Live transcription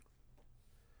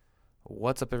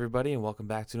What's up, everybody, and welcome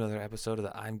back to another episode of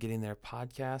the I'm Getting There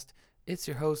podcast. It's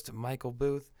your host, Michael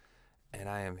Booth, and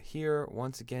I am here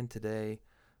once again today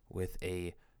with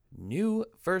a new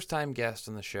first-time guest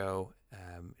on the show.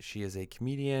 She is a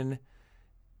comedian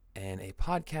and a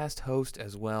podcast host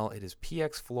as well. It is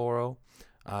PX Floro.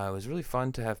 It was really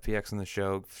fun to have PX on the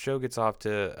show. The show gets off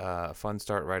to a fun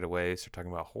start right away. So we're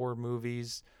talking about horror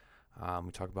movies.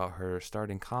 We talk about her start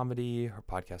in comedy, her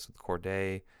podcast with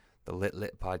Corday, the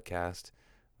Lit podcast,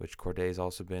 which Corday's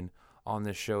also been on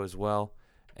this show as well.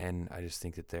 And I just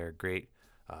think that they're a great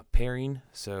pairing.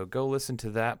 So go listen to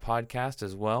that podcast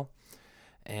as well.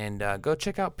 And go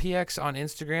check out PX on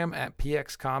Instagram at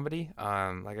PX Comedy.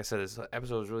 Like I said, this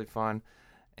episode was really fun,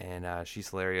 and she's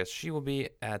hilarious. She will be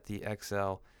at the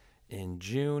XL in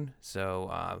June.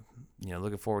 So,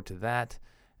 looking forward to that.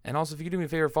 And also, if you could do me a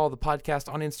favor, follow the podcast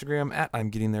on Instagram at I'm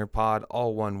Getting There Pod,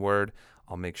 all one word.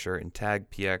 I'll make sure and tag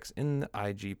PX in the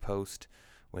IG post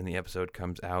when the episode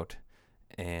comes out,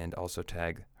 and also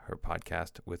tag her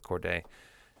podcast with Corday.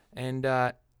 And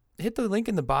hit the link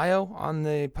in the bio on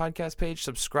the podcast page.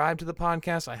 Subscribe to the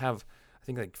podcast. I have, I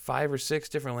think, like 5 or 6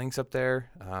 different links up there.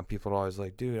 People are always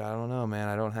like, dude, I don't know, man.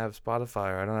 I don't have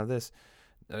Spotify, or I don't have this.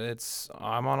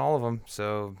 I'm on all of them,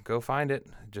 so go find it.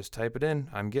 Just type it in.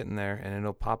 I'm Getting There, and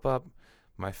it'll pop up.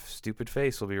 My stupid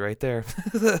face will be right there.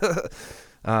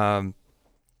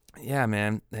 Yeah,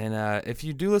 man. And if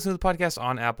you do listen to the podcast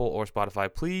on Apple or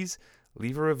Spotify, please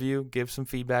leave a review, give some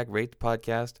feedback, rate the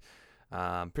podcast.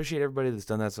 Appreciate everybody that's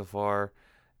done that so far,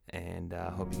 and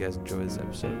hope you guys enjoy this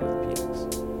episode with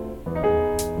PX.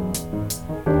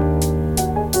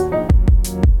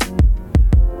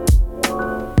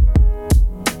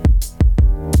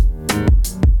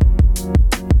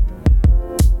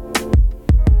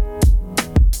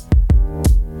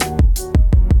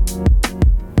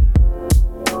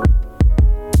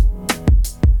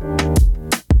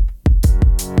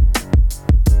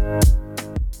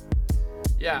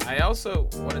 I also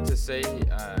wanted to say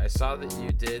I saw that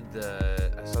you did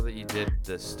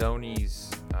the Stonies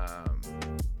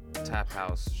Tap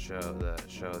House show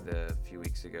the few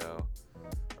weeks ago,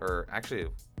 or actually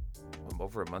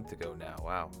over a month ago now.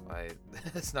 Wow,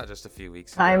 it's not just a few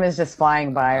weeks ago. Time is just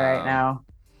flying by right now.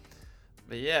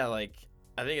 But yeah, like,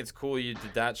 I think it's cool you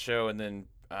did that show, and then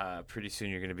pretty soon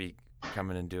you're gonna be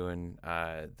coming and doing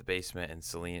the Basement and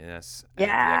Salinas.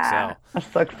 Yeah, I'm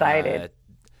so excited.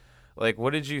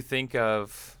 What did you think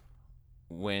of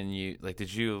when you, was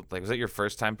that your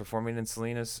first time performing in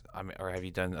Salinas? Or have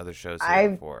you done other shows here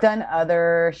before? I've done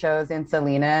other shows in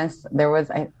Salinas. There's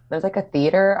like a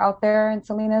theater out there in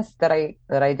Salinas that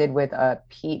I did with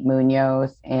Pete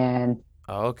Munoz and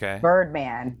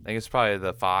Birdman. I think it's probably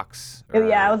the Fox. It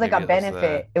was like a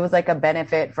benefit. It was like a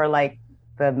benefit for like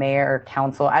the mayor or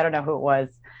council. I don't know who it was.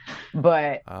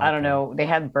 But I don't know. They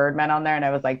had Birdman on there, and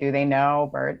I was like, "Do they know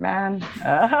Birdman?"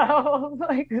 I'm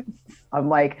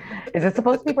like, "Is it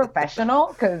supposed to be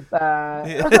professional?" Because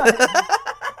I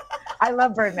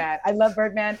love Birdman.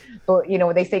 But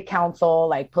when they say council,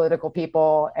 like political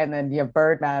people, and then you have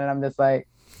Birdman, and I'm just like,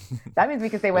 that means we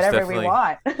can say whatever we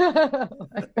want.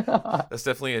 That's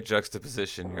definitely a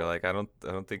juxtaposition. You're like, I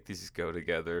don't think these go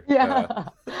together. Yeah,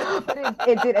 but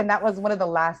it did, and that was one of the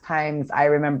last times I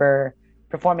remember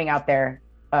performing out there,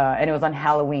 and it was on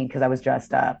Halloween because I was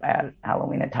dressed up. I had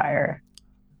Halloween attire.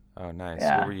 Oh, nice.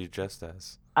 Yeah. What were you dressed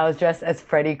as? I was dressed as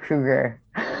Freddy Krueger.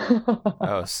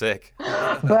 Oh, sick.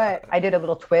 But I did a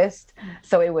little twist.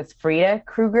 So it was Frida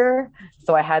Krueger.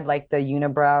 So I had like the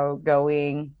unibrow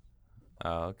going.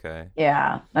 Oh, okay.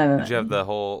 Yeah. Did you have the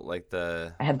whole,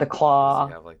 I had the claw.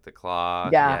 You have the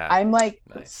claw. Yeah. I'm like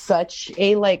nice. Such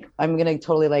a I'm going to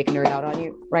totally nerd out on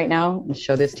you right now and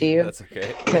show this to you. That's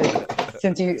okay. Because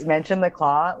since you mentioned the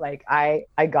claw, I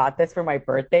got this for my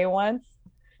birthday once.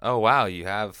 Oh, wow. You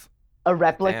have a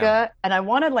replica. Damn. And I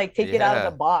want to take it out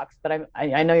of the box, but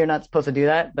I know you're not supposed to do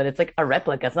that, but it's like a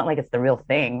replica. It's not like it's the real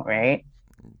thing, right?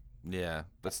 Yeah,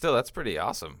 but still, that's pretty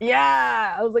awesome.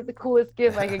 Yeah, it was like the coolest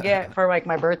gift I could get for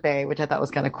my birthday, which I thought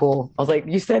was kind of cool. I was like,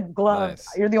 you said gloves.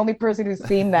 Nice. You're the only person who's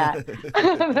seen that.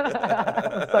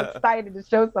 I'm so excited to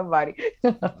show somebody.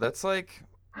 That's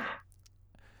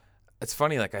it's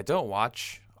funny. I don't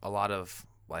watch a lot of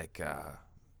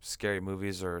scary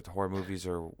movies or horror movies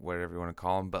or whatever you want to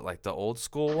call them, but the old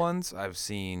school ones I've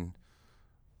seen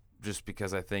just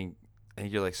because I think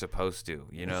you're supposed to,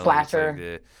 slasher,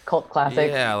 the cult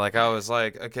classic. Yeah, I was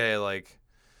okay,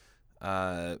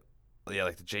 the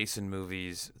Jason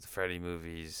movies, the Freddy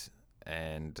movies,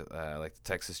 and the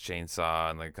Texas Chainsaw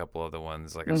and a couple other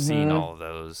ones. I've seen all of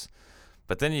those,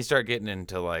 but then you start getting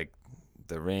into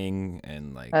The Ring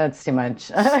and that's too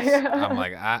much. I'm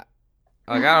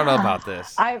Like, I don't know about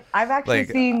this. I've actually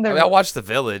Like, seen I watched The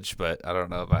Village, but I don't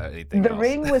know about anything The else.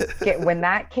 Ring was when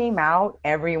that came out,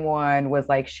 everyone was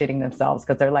like shitting themselves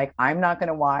because they're like, I'm not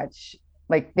gonna watch.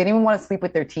 Like they didn't even want to sleep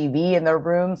with their TV in their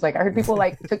rooms. Like I heard people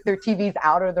like took their TVs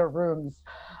out of their rooms.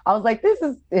 I was like, this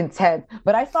is intense.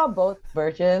 But I saw both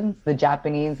versions, the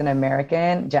Japanese and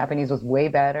American. Japanese was way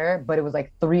better, but it was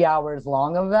like 3 hours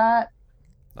long of that.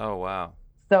 Oh wow.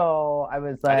 So I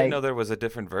was like, I didn't know there was a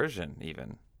different version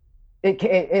even.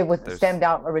 It was stemmed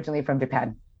out originally from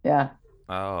Japan. Yeah.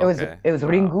 Oh, okay. It was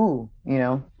wow. Ringu,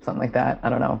 something like that. I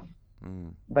don't know.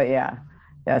 But yeah.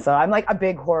 Yeah, so I'm like a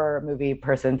big horror movie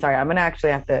person. Sorry, I'm gonna actually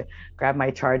have to grab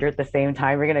my charger at the same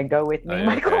time. You're gonna go with me,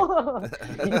 Michael.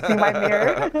 Okay. You see my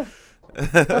mirror?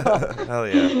 Hell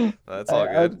yeah. That's all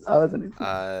good. I wasn't.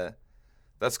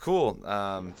 That's cool.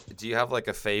 Do you have like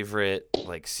a favorite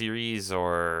like series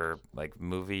or like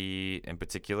movie in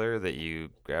particular that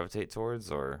you gravitate towards,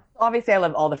 or? Obviously, I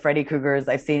love all the Freddy Kruegers.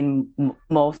 I've seen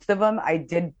most of them. I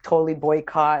did totally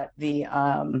boycott the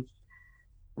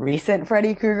recent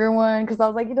Freddy Krueger one because I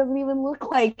was like, he doesn't even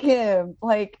look like him.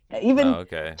 Like even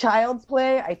Child's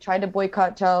Play. I tried to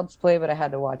boycott Child's Play, but I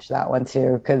had to watch that one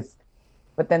too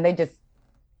but then they just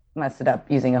messed it up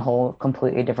using a whole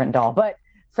completely different doll. But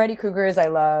Freddy Krueger's I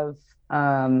love.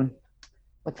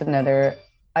 What's another?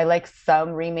 I like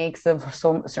some remakes of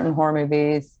certain horror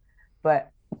movies, but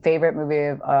favorite movie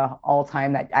of all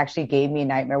time that actually gave me a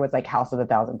nightmare was like House of a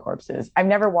Thousand Corpses. I've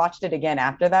never watched it again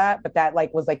after that, but that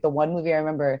like was like the one movie I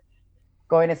remember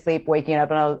going to sleep, waking up,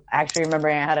 and I was actually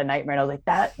remembering I had a nightmare, and I was like,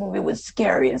 that movie was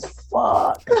scary as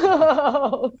fuck.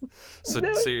 So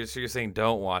you're saying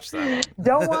don't watch that one?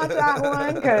 Don't watch that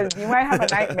one because you might have a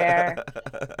nightmare.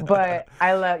 But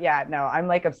I'm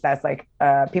like obsessed. Like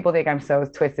people think I'm so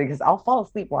twisted because I'll fall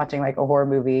asleep watching like a horror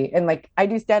movie, and like I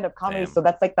do stand-up comedy, so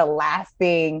that's like the last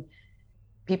thing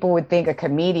people would think a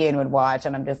comedian would watch,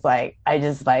 and I'm just like, I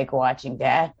just like watching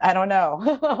death. I don't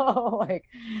know. Like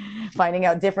finding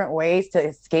out different ways to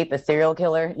escape a serial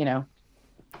killer, I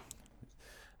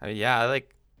mean, yeah, I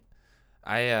like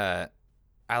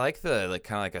the like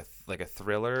kind of like a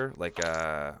thriller, like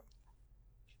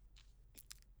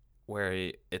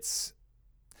where it's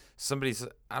somebody's,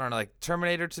 I don't know, like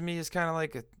Terminator to me is kind of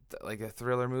like a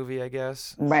thriller movie, I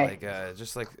guess. Right. Like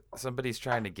just like somebody's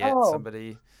trying to get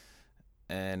somebody.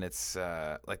 And it's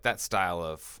like that style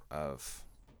of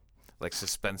like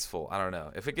suspenseful. I don't know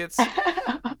if it gets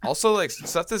also like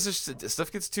stuff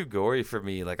gets too gory for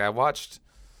me. Like I watched,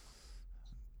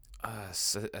 I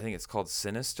think it's called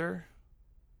Sinister.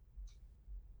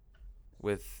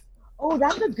 With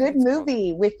that's a good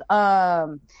movie with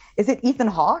is it Ethan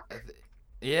Hawke?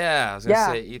 Yeah, I was gonna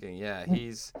say Ethan. Yeah,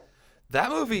 that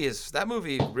movie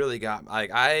really got like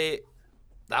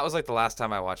that was like the last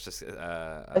time I watched a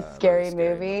scary really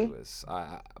movie.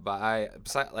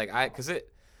 Because it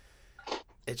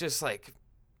just like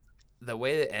the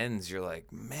way it ends, you're like,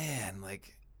 man,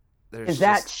 like there's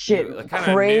that shit like,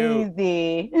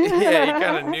 crazy. Yeah, you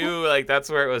kind of knew like that's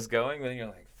where it was going, but then you're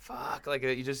like, fuck, like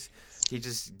he just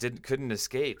couldn't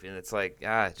escape, and it's like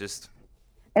just.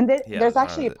 And there's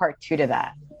actually a part 2 to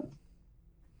that.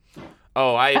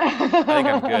 Oh, I think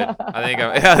I'm good. I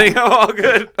think I'm all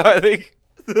good. I think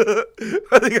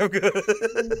I'm good.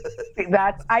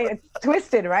 It's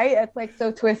twisted, right? It's like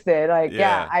so twisted. Like,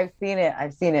 yeah, I've seen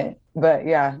it. But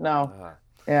yeah, no.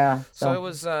 Yeah. So I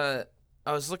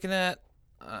was looking at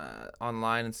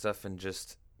online and stuff and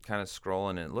just kind of scrolling,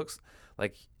 and it looks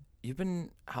like you've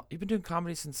been doing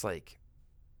comedy since like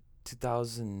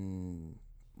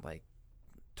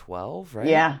 2012,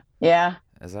 right? Yeah.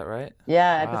 Is that right?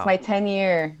 Yeah, wow. It's my 10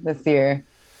 year this year.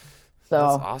 So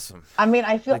that's awesome. I mean,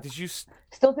 I feel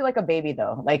still feel like a baby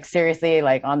though. Like seriously,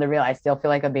 like on the real, I still feel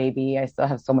like a baby. I still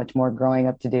have so much more growing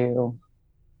up to do,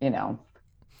 I mean,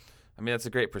 that's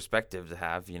a great perspective to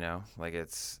have, like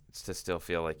it's to still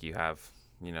feel like you have,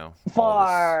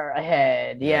 far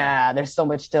ahead. Yeah. There's so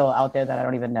much still out there that I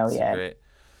don't even know yet. Great.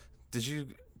 Did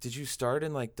you start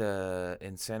in like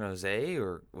in San Jose,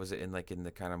 or was it in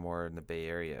the kind of more in the Bay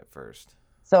Area at first?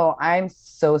 So I'm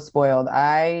so spoiled.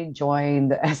 I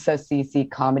joined the SFCC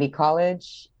Comedy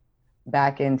College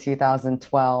back in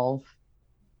 2012.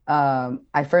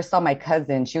 I first saw my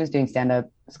cousin. She was doing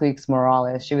stand-up, Squeaks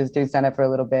Morales. She was doing stand-up for a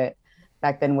little bit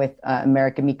back then with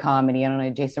American Me Comedy. I don't know,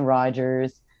 Jason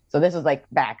Rogers. So this was like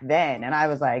back then. And I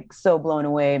was like so blown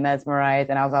away, mesmerized.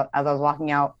 And as I was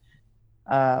walking out,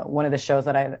 one of the shows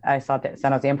that I saw at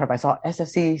San Jose Improv, I saw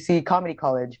SFCC Comedy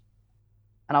College.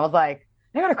 And I was like,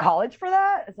 they go to college for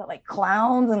that? Is that like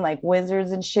clowns and like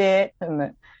wizards and shit?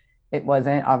 And it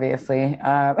wasn't, obviously.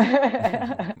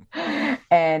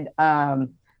 And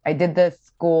I did the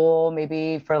school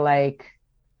maybe for like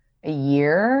a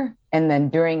year. And then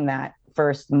during that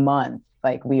first month,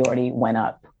 like we already went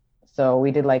up. So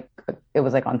we did like, it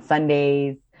was like on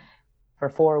Sundays for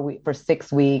 4 weeks, for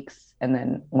 6 weeks, and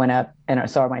then went up. And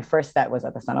so my first set was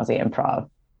at the San Jose Improv,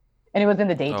 and it was in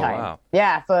the Oh, daytime. wow.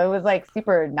 Yeah, so it was like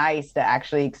super nice to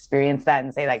actually experience that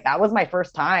and say like that was my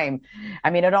first time. I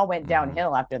mean, it all went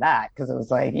downhill after that because it was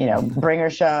like, bringer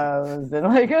shows and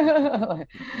like you know what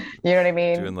I Doing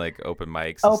mean? like open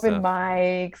mics and Open stuff.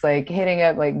 mics, like hitting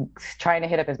up like trying to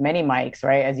hit up as many mics,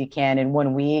 right, as you can in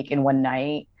one week, in one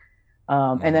night.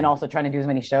 And then Hmm. also trying to do as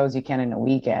many shows you can in a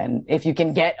weekend, if you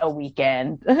can get a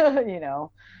weekend, you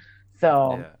know.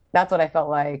 So Yeah. that's what I felt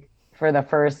like for the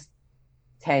first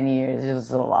 10 years. It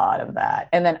was a lot of that.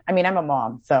 And then, I mean, I'm a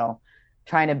mom, so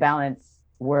trying to balance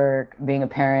work, being a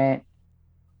parent,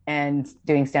 and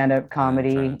doing stand-up And then trying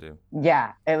comedy. to do.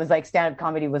 Yeah, it was like stand-up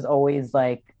comedy was always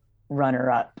like runner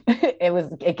up.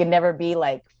 It could never be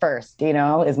like first,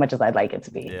 as much as I'd like it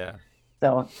to be. Yeah.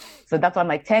 So that's why I'm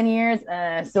like 10 years,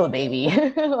 still a baby.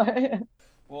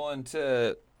 Well,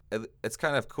 it's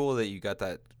kind of cool that you got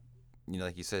that,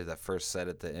 like you said, that first set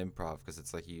at the improv, because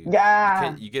it's like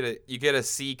Yeah. you get to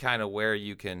see kind of where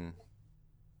you can,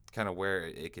 kind of where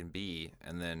it can be,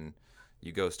 and then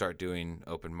you go start doing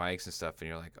open mics and stuff, and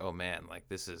you're like, oh man, like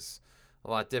this is a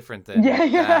lot different than Yeah,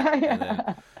 that, yeah, and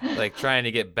then yeah. like trying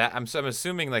to get back. I'm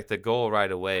assuming like the goal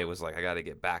right away was like I got to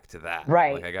get back to that. Like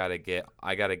Right. I got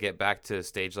to get back to a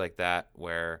stage like that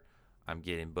where I'm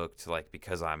getting booked, like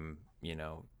because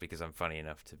because I'm funny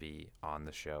enough to be on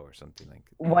the show or something like.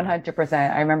 100%.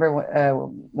 I remember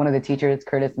one of the teachers,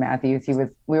 Curtis Matthews,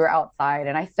 we were outside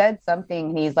and I said something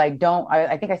and he's like,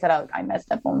 I think I said I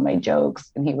messed up on my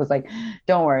jokes. And he was like,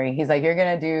 don't worry. He's like, you're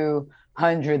going to do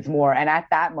hundreds more. And at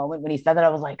that moment, when he said that, I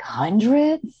was like,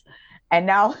 hundreds? And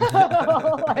now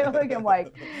I look at him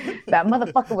like, that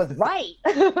motherfucker was right.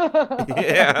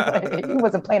 Yeah. He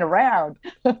wasn't playing around.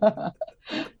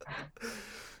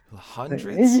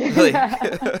 Hundreds.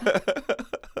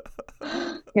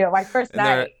 Yeah. My first and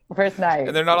they're night, first night.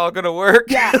 and they're not all gonna work.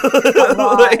 Yeah,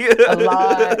 Like-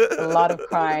 a lot of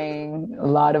crying, a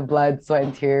lot of blood, sweat,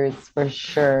 and tears for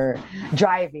sure.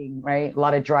 Driving, right? A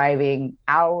lot of driving,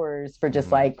 hours for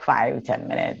just like 5-10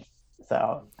 minutes.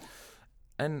 So,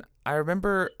 And I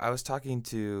remember I was talking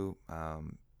to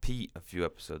Pete a few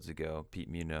episodes ago, Pete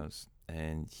Munoz,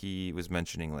 and he was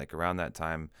mentioning like around that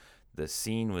time, the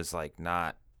scene was like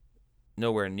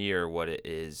nowhere near what it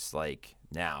is like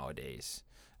nowadays,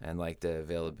 and like the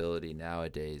availability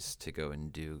nowadays to go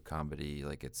and do comedy,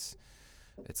 like it's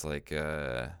like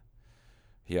yeah,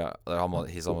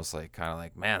 he's almost like kind of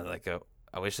like, man, like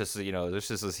I wish this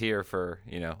was here for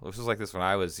this was like this when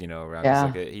I was around. yeah.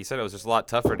 Like he said, it was just a lot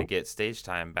tougher to get stage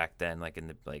time back then, like in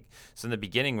the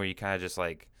beginning, where you kind of just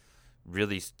like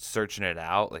really searching it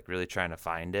out, like really trying to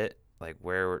find it. Like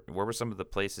where were some of the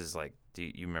places, like do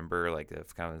you remember like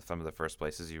kind of some of the first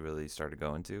places you really started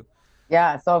going to?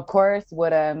 Yeah, so of course,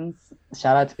 Woodham's,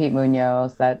 shout out to Pete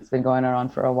Munoz, that's been going on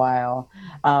for a while.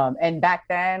 And back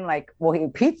then, like, well,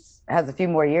 Pete's has a few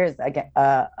more years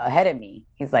ahead of me.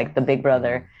 He's like the big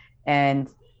brother. And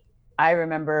I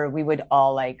remember we would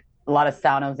all like, a lot of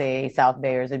San Jose South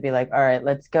Bayers would be like, all right,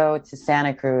 let's go to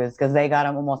Santa Cruz because they got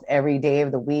them almost every day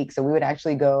of the week. So we would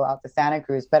actually go out to Santa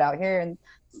Cruz. But out here in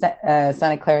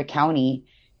Santa Clara County,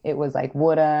 it was like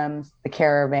Woodham's, the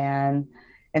Caravan.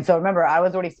 And so remember, I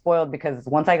was already spoiled because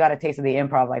once I got a taste of the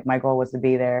improv, like my goal was to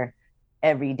be there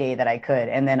every day that I could.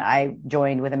 And then I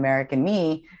joined with American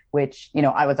Me, which,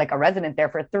 I was like a resident there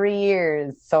for 3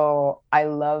 years. So I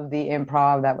love the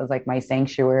improv. That was like my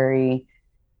sanctuary.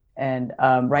 And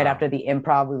right Wow. after the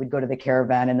improv, we would go to the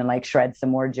Caravan and then like shred some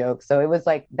more jokes. So it was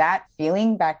like that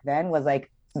feeling back then was like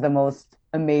the most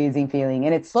amazing feeling.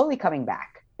 And it's slowly coming back.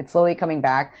 It's slowly coming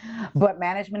back, but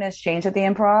management has changed at the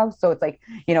improv. So it's like,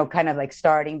 kind of like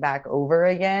starting back over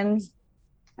again.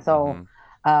 So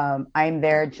I'm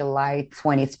there July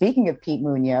 20th. Speaking of Pete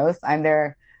Munoz, I'm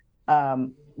there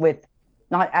with,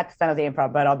 not at the San Jose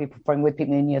Improv, but I'll be performing with Pete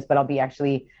Munoz, but I'll be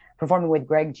actually performing with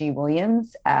Greg G.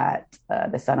 Williams at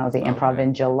the San Jose Improv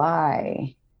in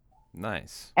July.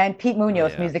 Nice. And Pete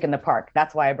Munoz, Music in the Park.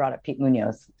 That's why I brought up Pete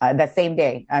Munoz. That same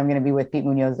day, I'm going to be with Pete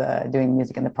Munoz doing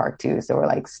Music in the Park too. So we're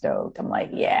like stoked. I'm like,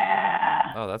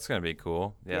 yeah. Oh, that's going to be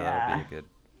cool. Yeah, that'll be good.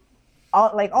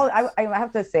 I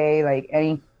have to say,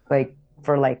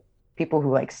 for like people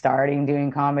who like starting doing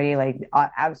comedy, like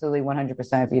absolutely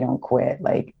 100% if you don't quit,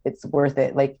 like it's worth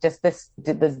it. Like just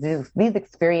these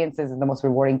experiences is the most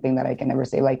rewarding thing that I can ever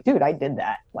say. Like, dude, I did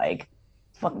that. Like,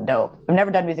 fucking dope. I've never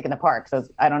done Music in the Park, so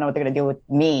I don't know what they're gonna do with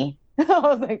me. I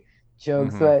was like,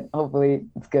 jokes, but hopefully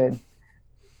it's good.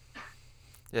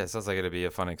 Yeah, it sounds like it'd be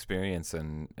a fun experience,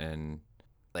 and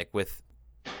like with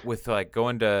like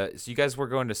going to, so you guys were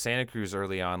going to Santa Cruz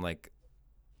early on, like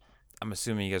I'm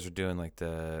assuming you guys were doing like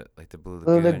the Blue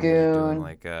Blue Lagoon. You guys are doing Lagoon,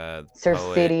 like Surf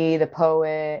Poet, City, the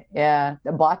Poet, yeah,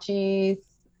 the Bocce's.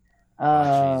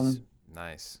 Bocce's. Um,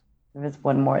 Nice. there was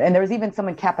one more, and there was even some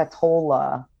in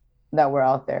Capitola that were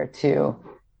out there too.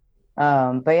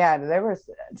 But yeah, there was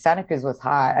Santa Cruz was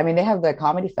hot. I mean, they have the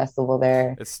comedy festival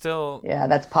there. It's still, Yeah,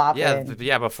 that's yeah, popping.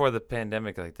 yeah. Before the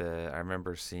pandemic, like I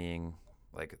remember seeing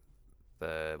like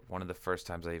the one of the first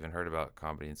times I even heard about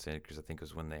comedy in Santa Cruz. I think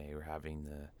was when they were having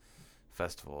the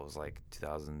festival. It was like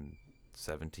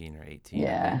 2017 or 18,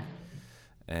 I Yeah. think.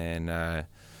 And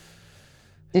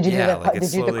Did you do yeah, the like it's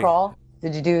did you do the slowly. crawl?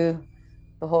 Did you do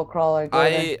the whole crawl or go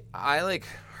there? I like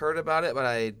heard about it, but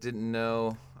I didn't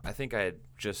know. I think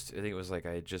it was like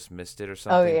I had just missed it or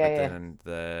Oh something. yeah, But yeah. then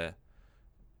the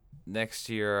next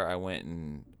year I went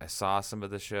and I saw some of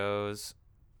the shows,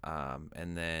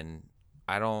 and then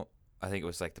I don't. I think it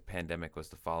was like the pandemic was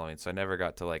the following, so I never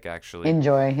got to like actually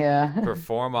Enjoy, yeah.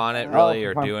 perform on it Oh, really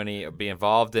or perform. do any or be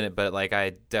involved in it. But like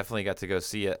I definitely got to go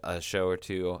see a show or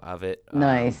two of it,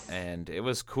 Nice. and it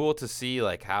was cool to see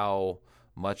like how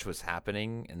much was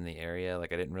happening in the area.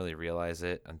 Like I didn't really realize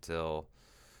it until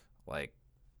like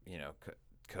you know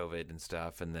COVID and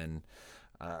stuff, and then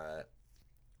uh,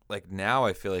 like now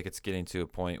I feel like it's getting to a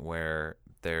point where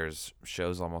there's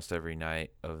shows almost every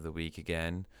night of the week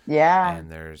again, Yeah.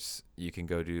 and you can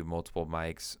go do multiple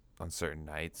mics on certain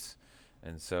nights.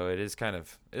 And so it is kind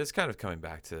of coming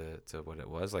back to what it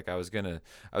was. Like I was gonna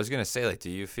say, like, do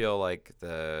you feel like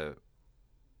the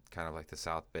kind of like the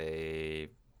South Bay,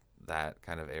 that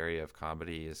kind of area of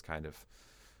comedy is kind of,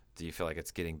 do you feel like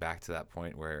it's getting back to that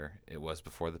point where it was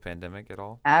before the pandemic at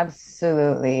all?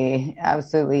 Absolutely.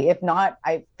 Absolutely. If not,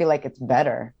 I feel like it's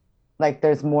better. Like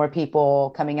there's more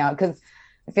people coming out because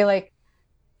I feel like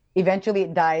eventually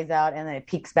it dies out and then it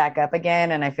peaks back up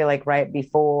again. And I feel like right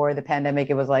before the pandemic,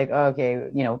 it was like, okay,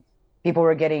 people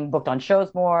were getting booked on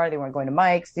shows more. They weren't going to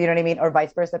mics, you know what I mean? Or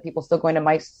vice versa. People still going to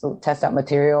mics to test out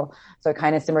material. So it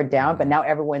kind of simmered down. But Mm-hmm. now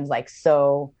everyone's like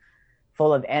so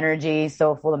full of energy,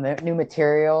 so full of new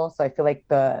material. So I feel like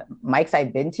the mics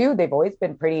I've been to, they've always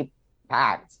been pretty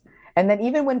packed. And then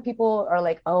even when people are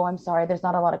like, "Oh, I'm sorry, there's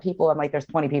not a lot of people," I'm like, "There's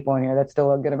 20 people in here. That's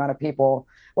still a good amount of people,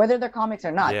 whether they're comics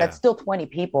or not. That's Yeah. still 20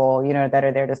 people, that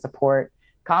are there to support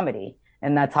comedy."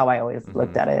 And that's how I always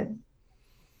looked Mm-hmm. at it.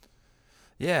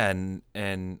 Yeah,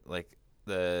 and like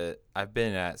I've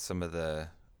been at some of the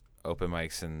open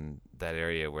mics in that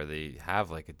area where they have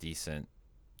like a decent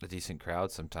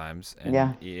crowd sometimes, and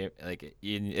Yeah,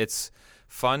 it's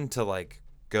fun to like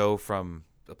go from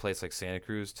a place like Santa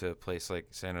Cruz to a place like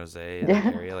San Jose in that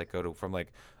yeah, area, like go to from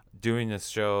like doing this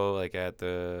show like at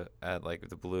like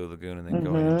the Blue Lagoon and then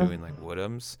going and hmm doing like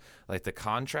Woodham's, like the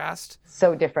contrast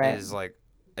so different. is like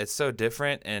it's so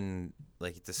different, and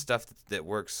like the stuff that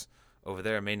works over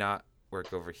there may not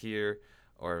work over here,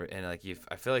 and like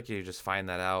I feel like you just find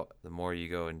that out the more you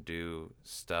go and do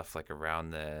stuff like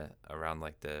around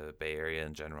like the Bay Area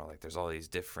in general. Like there's all these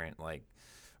different like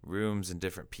rooms and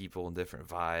different people and different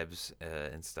vibes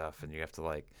and stuff, and you have to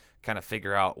like kind of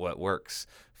figure out what works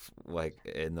like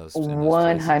in those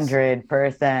places.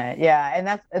 100%. Yeah.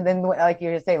 And then like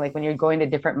you're saying, like when you're going to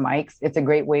different mics, it's a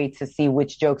great way to see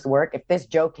which jokes work. If this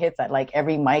joke hits at like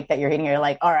every mic that you're hitting, you're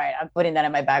like, all right, I'm putting that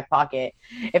in my back pocket.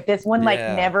 If this one like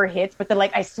Yeah. never hits, but they're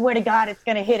like, I swear to God, it's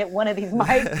gonna hit at one of these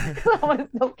mics, I'm gonna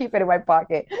still keep it in my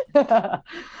pocket.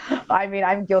 I mean,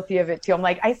 I'm guilty of it too. I'm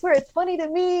like, I swear it's funny to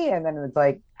me. And then it's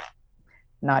like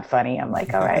not funny. I'm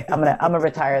like, all right, I'm gonna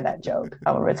retire that joke.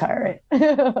 I'm gonna retire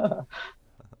it.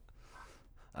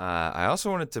 I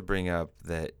also wanted to bring up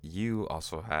that you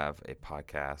also have a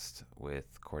podcast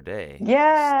with Corday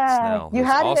Yeah, Snell, you who's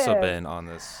had also him. been on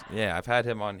this. Yeah, I've had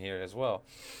him on here as well.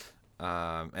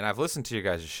 And I've listened to your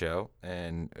guys' show,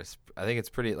 and I think it's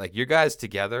pretty, like, your guys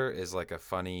together is like a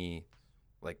funny,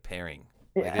 like, pairing.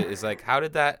 Like, Yeah. it's like, how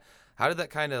did that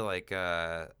kind of like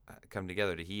come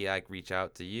together? Did he like reach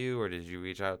out to you, or did you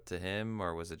reach out to him,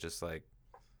 or was it just like,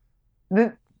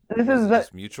 This, this was is it the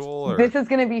just mutual, this or? is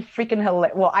gonna be freaking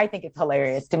hilarious. Well, I think it's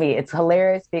hilarious. To me, it's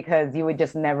hilarious because you would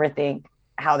just never think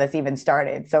how this even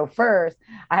started. So first,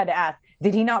 I had to ask,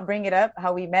 did he not bring it up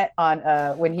how we met on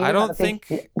when he I was on don't the thing?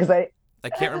 think Because I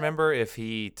can't remember if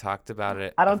he talked about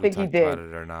it, I if don't we think he talked about did.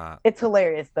 it or not. It's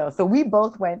hilarious though. So we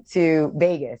both went to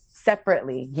Vegas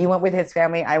separately. He went with his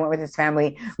family, I went with his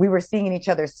family. We were seeing in each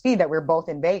other's feed that we're both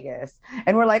in Vegas.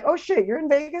 And we're like, "Oh shit, you're in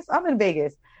Vegas? I'm in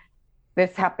Vegas."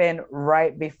 This happened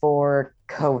right before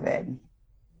COVID.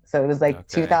 So it was like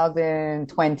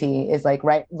 2020 is like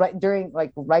right during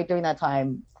that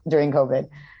time during COVID.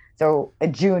 So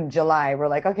June, July, we're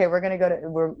like, okay, we're gonna go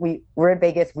to we're in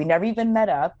Vegas. We never even met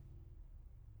up,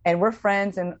 and we're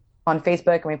friends and on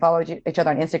Facebook, and we follow each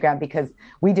other on Instagram because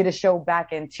we did a show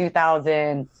back in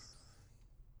 2000.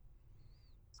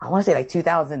 I want to say like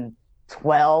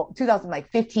 2012,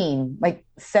 2015, like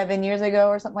 7 years ago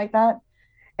or something like that.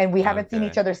 And we haven't seen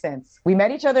each other since. We met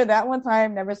each other that one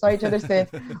time, never saw each other since.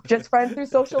 Just friends through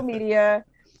social media.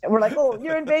 And we're like, oh,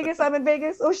 you're in Vegas, I'm in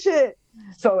Vegas. Oh shit.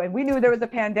 So, and we knew there was a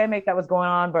pandemic that was going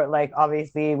on, but like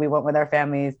obviously we went with our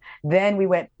families. Then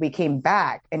we came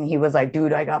back and he was like,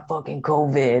 dude, I got fucking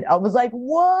COVID. I was like,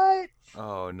 what?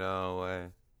 Oh, no way.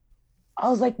 I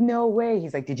was like, no way.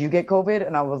 He's like, did you get COVID?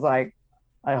 And I was like,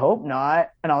 I hope not.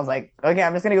 And I was like, okay,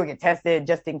 I'm just going to go get tested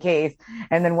just in case.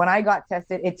 And then when I got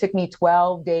tested, it took me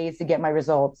 12 days to get my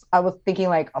results. I was thinking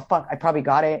like, oh, fuck, I probably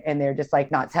got it. And they're just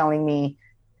like not telling me.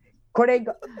 Corday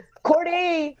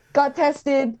got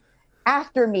tested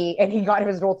after me and he got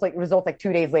his results like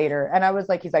 2 days later. And I was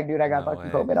like, he's like, dude, I got fucking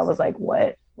COVID. I was like,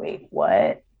 what? Wait,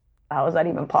 what? How is that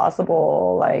even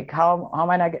possible? Like, how am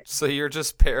I not So you're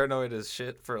just paranoid as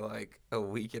shit for like a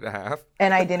week and a half?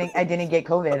 And I didn't get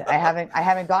COVID. I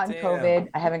haven't gotten Damn. COVID.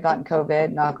 I haven't gotten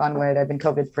COVID. Knock on wood. I've been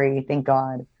COVID free. Thank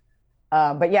God.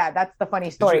 But yeah, that's the funny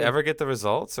story. Did you ever get the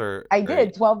results I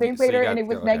did 12 days later and it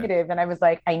was negative. And I was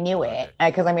like, I knew it.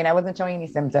 Because I mean, I wasn't showing any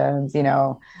symptoms, you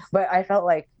know, but I felt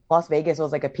like Las Vegas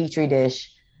was like a petri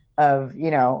dish of, you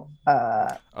know,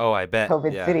 I bet.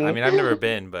 COVID city. I mean, I've never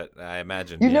been, but I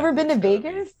imagine. You've never been to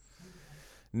Vegas?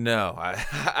 No.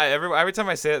 Every time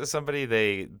I say it to somebody,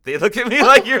 they look at me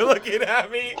like you're looking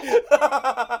at me.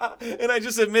 And I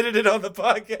just admitted it on the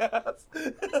podcast.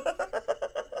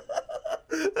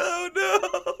 Oh no.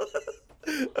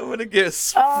 I'm going to get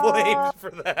flamed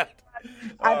for that.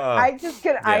 I just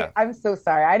could. Yeah. I'm so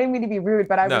sorry. I didn't mean to be rude,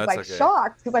 but I was like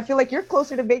shocked because I feel like you're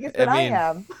closer to Vegas than I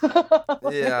am.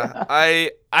 Yeah,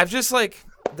 I've just like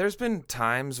there's been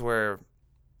times where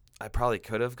I probably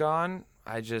could have gone.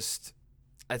 It's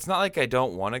not like I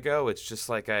don't want to go. It's just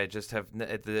like I just have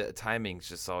the timing's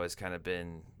just always kind of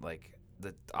been like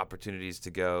the opportunities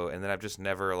to go, and then I've just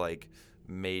never like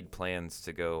made plans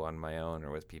to go on my own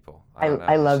or with people.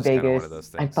 I love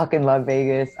Vegas. I fucking love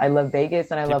Vegas. I love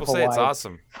Vegas and I love Hawaii. People say it's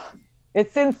awesome.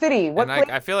 It's Sin City. What and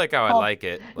I feel like I would like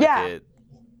it.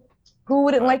 Who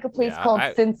wouldn't like a place called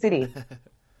Sin City?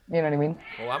 You know what I mean?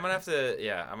 Well, I'm gonna have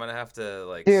to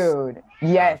like. Dude,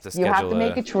 yes, you have to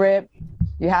make a trip.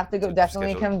 You have to go.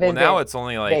 Definitely come visit. Well, now it's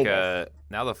only like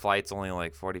now the flight's only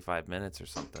like 45 minutes or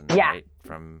something. Yeah. Right?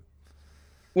 From.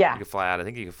 Yeah. You can fly out. I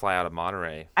think you can fly out of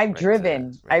Monterey. I've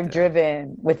driven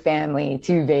with family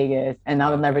to Vegas, and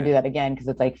I'll never do that again because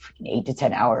it's like 8 to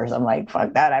 10 hours. I'm like,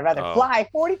 fuck that. I'd rather fly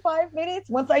 45 minutes.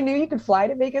 Once I knew you could fly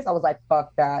to Vegas, I was like,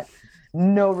 fuck that.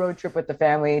 No road trip with the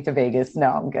family to Vegas. No,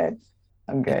 I'm good.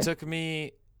 It took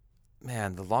me,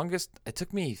 it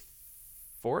took me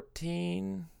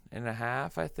 14 and a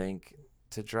half, I think,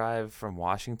 to drive from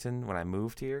Washington when I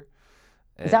moved here.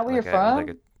 Is that where you're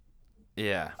from?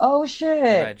 Yeah. Oh shit.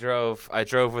 And I drove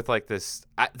with like this.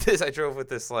 I drove with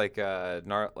this like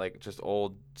just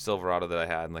old Silverado that I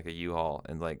had in like a U-Haul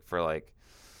and like for like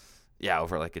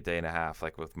over like a day and a half,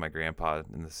 like with my grandpa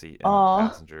in the seat and the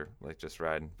passenger like just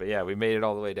riding. But yeah, we made it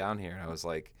all the way down here, and I was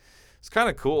like, it's kind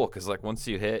of cool because like once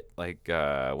you hit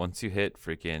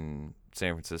freaking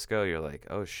San Francisco, you're like,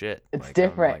 oh shit, it's like,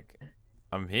 different.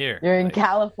 I'm here. You're in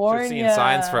California. Seeing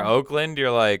signs for Oakland,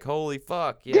 you're like, holy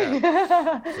fuck,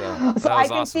 yeah. So I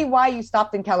can see why you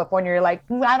stopped in California. You're like,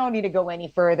 I don't need to go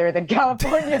any further than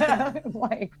California.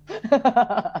 Like,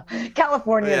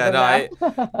 California. Yeah,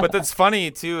 but that's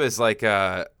funny too. Is like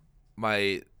the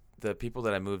people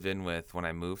that I moved in with when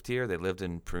I moved here, they lived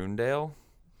in Prunedale.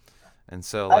 And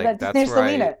so like that's near where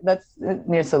Salinas. That's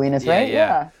near Salinas, right?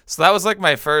 Yeah. So that was like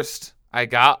my first. I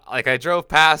drove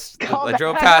past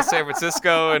San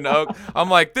Francisco and I'm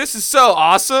like, this is so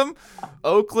awesome.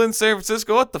 Oakland, San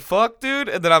Francisco, what the fuck, dude?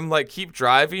 And then I'm like, keep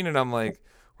driving and I'm like,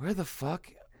 where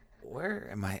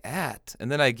am I at?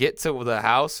 And then I get to the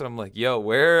house and I'm like, yo,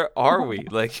 where are we?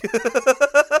 Like, you're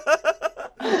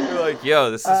like,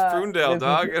 yo, this is Prunedale,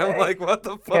 dog. And I'm like, what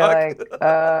the fuck?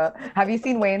 Have you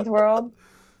seen Wayne's World?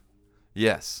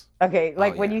 Yes. Okay,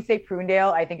 when you say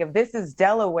Prunedale, I think of this is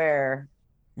Delaware.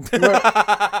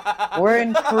 We're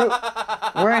in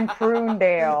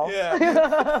Prunedale. Yeah.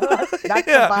 That's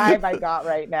the vibe I got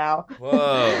right now.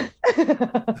 Whoa.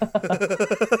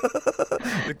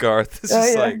 Garth, this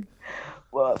is like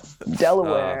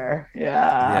Delaware.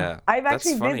 Yeah. I've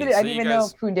actually visited. I didn't even know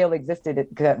Prunedale existed,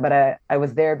 but I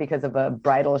was there because of a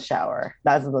bridal shower.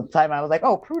 That was the time I was like,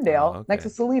 oh, Prunedale, next to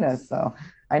Salinas. So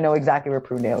I know exactly where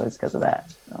Prunedale is because of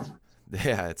that. So.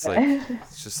 Yeah, it's like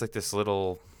it's just like this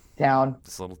little town.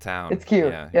 It's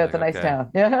cute. Yeah, it's a nice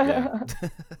town.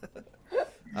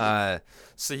 Yeah.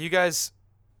 So you guys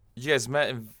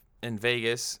met in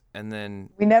Vegas, and then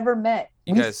we never met.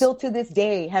 We still to this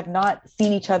day have not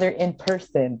seen each other in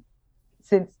person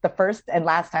since the first and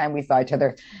last time we saw each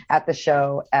other at the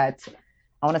show I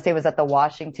want to say it was at the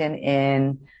Washington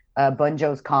in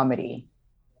Bunjo's Comedy.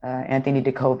 Anthony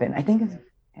DeKoven. I think it's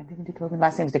Anthony DeKoven.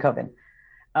 Last name's DeKoven.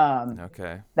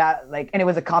 That and it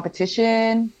was a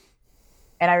competition.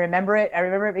 And I remember it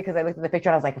because I looked at the picture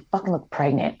and I was like, I fucking look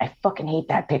pregnant. I fucking hate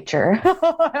that picture.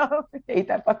 I hate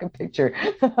that fucking picture.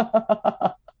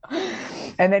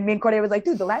 And then me and Corday was like,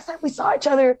 dude, the last time we saw each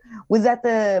other was at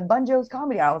the Bunjo's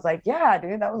Comedy. I was like, yeah,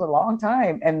 dude, that was a long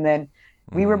time. And then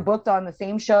we were booked on the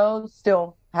same show,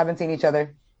 still haven't seen each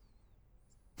other.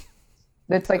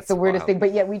 That's the weirdest thing.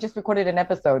 But yeah, we just recorded an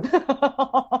episode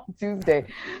on Tuesday.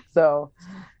 So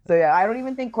yeah, I don't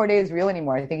even think Corday is real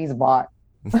anymore. I think he's a bot.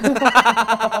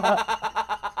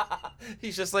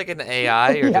 He's just like an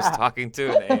AI or just talking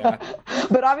to an AI.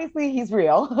 But obviously he's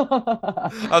real.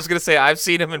 I was going to say, I've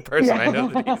seen him in person. I know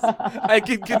that I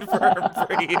can confirm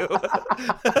for you.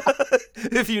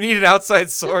 If you need an outside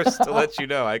source to let you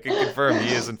know, I can confirm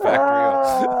he is in fact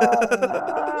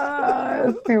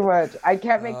real. It's too much. I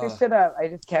can't make this shit up. I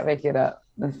just can't make it up.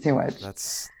 That's too much.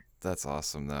 That's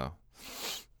awesome though.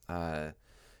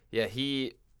 Yeah,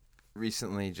 he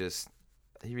recently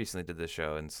did this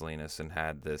show in Salinas and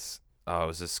had this it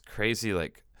was this crazy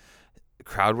like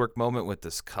crowd work moment with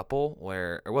this couple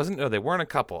where they weren't a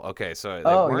couple. Okay, so they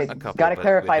weren't a couple. Gotta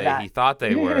clarify that. He thought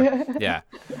they were. Yeah.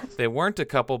 They weren't a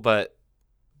couple, but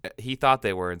he thought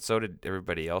they were, and so did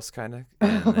everybody else kind of.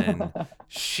 And then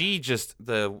she just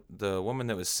the woman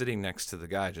that was sitting next to the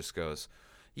guy just goes,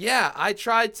 "Yeah, I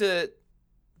tried to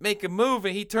make a move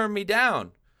and he turned me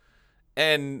down."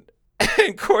 And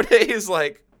Corday is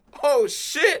like, oh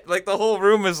shit, like the whole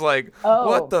room is like,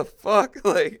 what the fuck,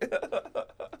 like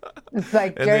it's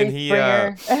like Jerry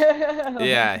Springer.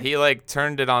 Yeah, he like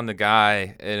turned it on the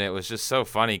guy, and it was just so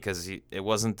funny because it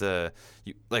wasn't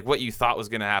like what you thought was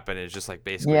gonna happen. It's just like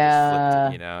basically just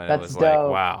flipped it, and it was dope. Like,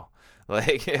 wow,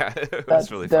 like it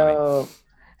was really dope. Funny.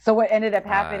 So what ended up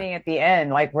happening at the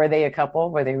end? Like, were they a couple?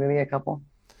 Were they really a couple?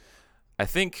 I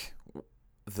think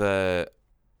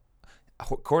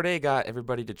Corday got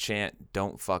everybody to chant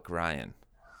 "Don't fuck Ryan."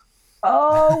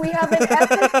 Oh, we have an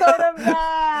episode of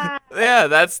that. Yeah,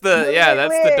 that's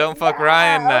the "Don't fuck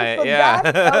Ryan" night. So yeah.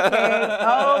 Okay.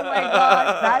 Oh my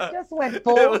gosh, that just went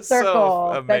full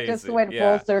circle. So that just went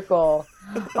full circle.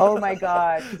 Oh my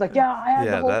gosh. He's like, yeah, I had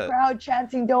the whole crowd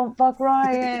chanting "Don't fuck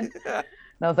Ryan." And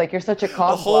I was like, you're such a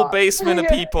cock. The whole basement of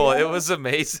people. It was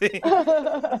amazing.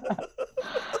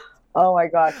 Oh my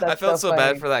gosh, that's I felt so funny.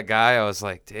 Bad for that guy. I was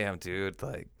like, damn, dude,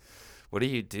 like, what do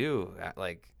you do?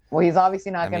 Like, well, he's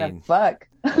obviously not gonna fuck.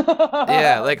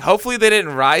 Yeah, like hopefully they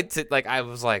didn't ride to. Like, I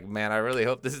was like, man, I really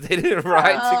hope they didn't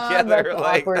ride together. That's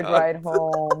like awkward ride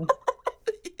home.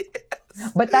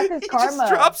 Yes. But that's his karma. He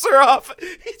just drops her off.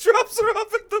 He drops her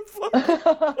off at the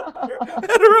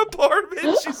at her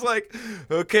apartment. She's like,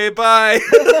 okay, bye.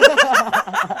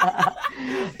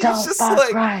 Don't just fuck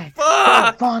like, right.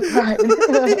 fuck. Don't fuck right.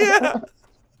 Yeah.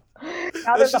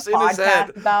 Now there's just a in his head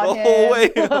podcast about the whole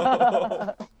way him.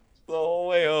 home. The whole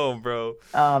way home, bro.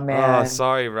 Oh man. Oh,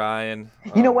 sorry, Ryan.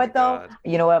 You know what though? God.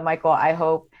 You know what, Michael? I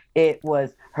hope it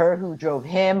was her who drove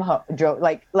him, drove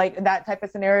like that type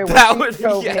of scenario where that she would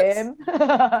drove him.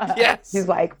 Yes. He's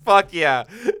like, fuck yeah.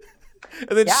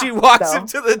 And then she walks him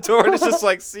to the door and it's just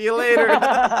like, see you later.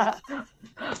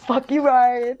 Fuck you,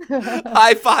 Ryan.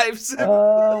 High fives.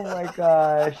 Oh my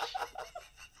gosh.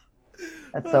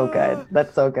 That's so good.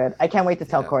 That's so good. I can't wait to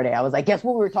tell Corday. I was like, guess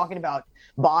what we were talking about?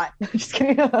 Bot. Just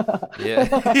kidding. Yeah.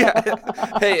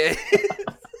 Hey.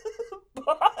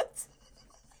 Bot.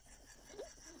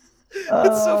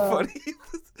 That's so funny.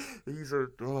 He's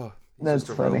that's just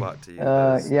a funny. robot to you.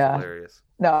 That's hilarious.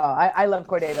 No, I love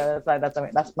Corday.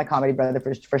 That's my comedy brother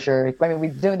for sure. I mean,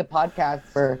 we've been doing the podcast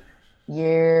for a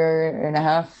year and a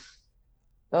half.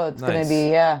 Oh, it's gonna be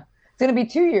it's gonna be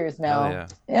 2 years now. Oh,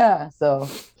 yeah. So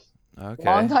okay.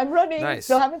 Long time running. Nice.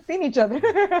 Still haven't seen each other.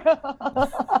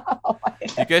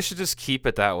 You guys should just keep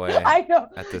it that way. I know.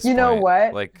 At this you know point.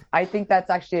 what? Like, I think that's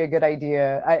actually a good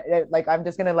idea. I'm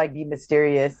just gonna be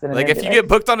mysterious and like if you get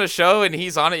booked on a show and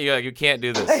he's on it, you can't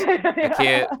do this. I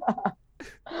can't.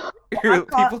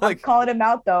 I'm calling him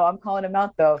out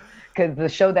though. Because the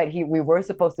show that we were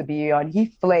supposed to be on, he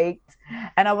flaked,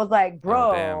 and I was like,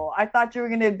 bro, I thought you were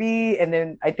gonna be. And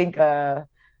then I think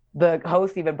the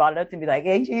host even brought it up to me like,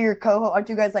 hey, you're aren't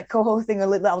you guys like co-hosting a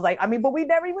little? I was like, I mean, but we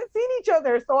never even seen each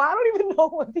other, so I don't even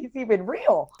know if he's even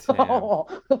real.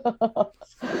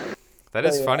 That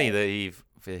is funny that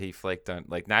he flaked on.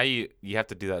 Like now you have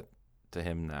to do that to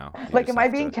him now. Like, am I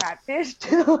being catfished?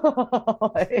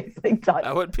 It's like,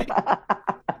 that would be.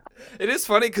 It is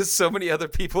funny because so many other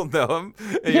people know him,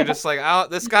 and you're just like, oh,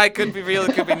 this guy could be real,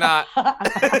 it could be not.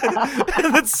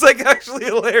 And it's like actually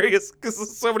hilarious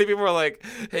because so many people are like,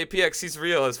 hey, PX, he's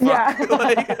real as fuck.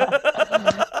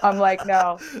 Yeah. I'm like,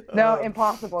 no,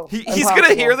 impossible. He's going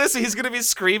to hear this, and he's going to be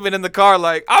screaming in the car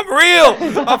like, I'm real.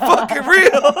 I'm fucking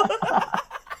real.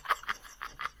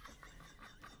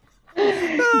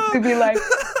 To be like,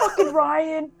 fucking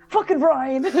Ryan.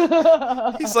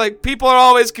 He's like, people are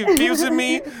always confusing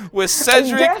me with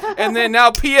Cedric, and then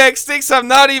now PX thinks I'm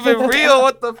not even real.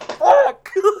 What the fuck?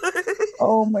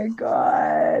 Oh my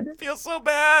god. I feel so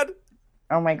bad.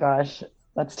 Oh my gosh.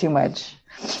 That's too much.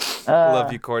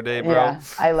 Love you, Corday, bro. Yeah,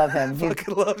 I love him. I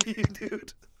fucking love you,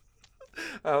 dude.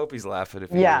 I hope he's laughing if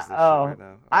he hears this shit right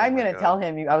now. I'm going to tell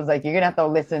him. I was like, you're going to have to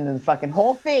listen to the fucking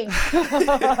whole thing.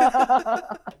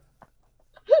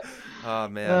 Oh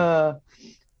man.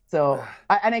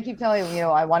 I keep telling him,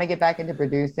 I want to get back into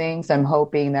producing, so I'm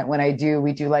hoping that when I do,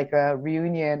 we do like a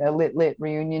reunion, a lit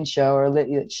reunion show or a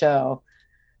lit show,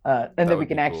 and then we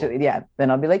can actually,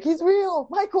 then I'll be like, he's real,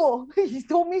 Michael. He's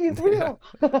told me he's real.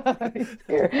 He's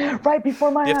here, right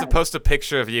before my eyes. You have to post a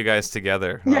picture of you guys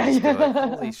together. Yeah. Like,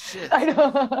 holy shit! I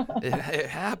know. It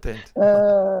happened.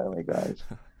 Oh my gosh.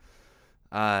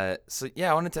 So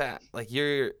yeah, I wanted to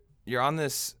you're on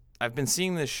this. I've been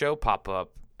seeing this show pop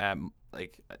up at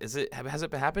has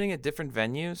it been happening at different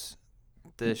venues?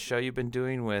 The show you've been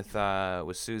doing with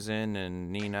Susan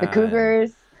and Nina, the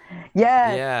Cougars.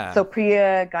 Yes. Yeah. So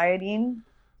Priya Gayadeen.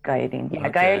 Yeah, okay.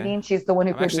 Gayadeen. She's the one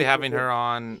who. I'm actually having her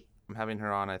on. I'm having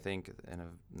her on. I think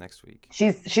next week.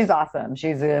 She's awesome.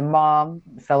 She's a mom,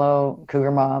 fellow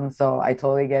Cougar mom. So I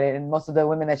totally get it. And most of the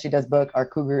women that she does book are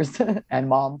Cougars and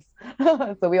moms.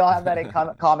 So we all have that in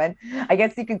common. I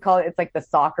guess you can call it. It's like the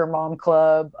soccer mom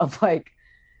club of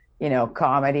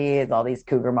comedy. It's all these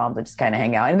Cougar moms that just kind of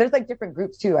hang out. And there's like different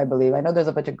groups too, I believe. I know there's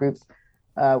a bunch of groups,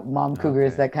 mom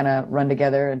Cougars that kind of run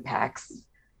together in packs.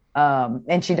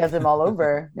 And she does them all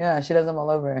over. Yeah, she does them all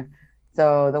over.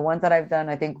 So the ones that I've done,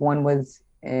 I think one was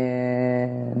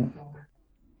in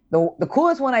the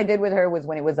coolest one I did with her was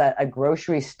when it was at a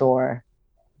grocery store.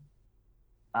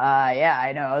 Yeah,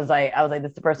 I know. I was like, this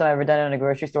is the first time I've ever done it in a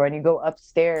grocery store. And you go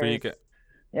upstairs.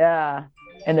 Yeah.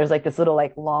 And there's like this little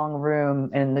like long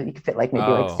room, and you can fit like maybe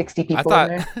like 60 people in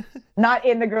there. Not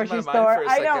in the grocery store.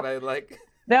 I know.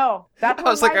 No, that's. I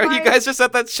was like, are you guys just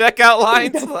at that checkout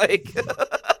lines? Like, you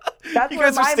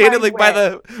guys are standing like by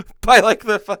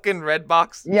the fucking red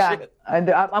box. Yeah, shit.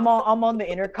 I'm on the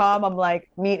intercom. I'm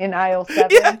like, meet in aisle 7.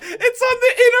 Yeah, it's on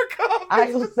the intercom.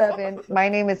 Aisle 7. My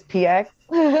name is PX.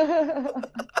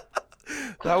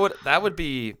 That would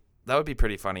be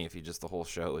pretty funny if the whole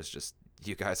show is just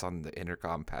you guys on the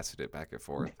intercom passing it back and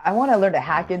forth. I want to learn to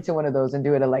hack into one of those and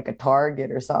do it at like a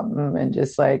Target or something, and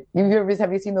just like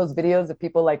have you seen those videos of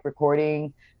people like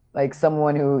recording like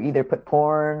someone who either put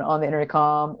porn on the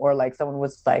intercom or like someone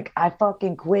was like, I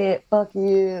fucking quit, fuck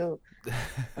you.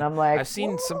 And I'm like, I've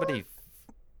seen videos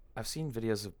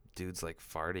of dudes like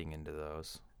farting into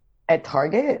those. At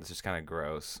Target? It's just kind of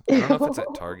gross. I don't know if it's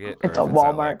at Target or it's at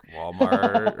Walmart. It's at, like,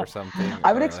 Walmart or something.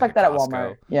 I would expect that at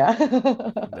Walmart. Yeah.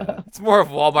 It's more of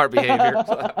Walmart behavior.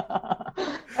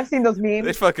 I've seen those memes.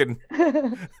 They fucking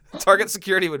Target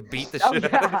security would beat the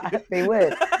shit out of you. They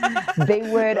would. They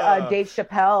would Dave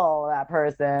Chappelle, that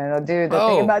person. Oh, dude, the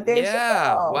thing about Dave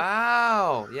Chappelle.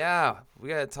 Wow. Yeah. We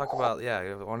got to talk about,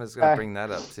 one is going to bring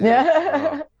that up too.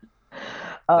 Yeah.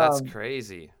 That's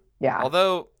crazy. Yeah.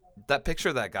 Although that picture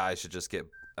of that guy should just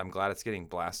I'm glad it's getting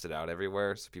blasted out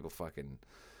everywhere so people fucking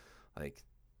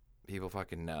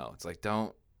know. It's like, I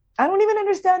don't even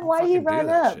understand why he ran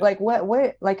up. Like what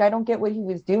like I don't get what he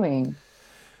was doing.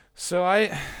 So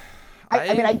I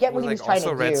mean I get what he was trying to do.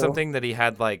 I also read something that he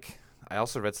had like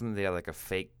a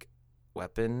fake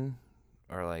weapon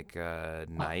or like a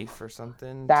knife or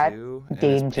something. That's too.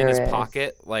 Dangerous. In his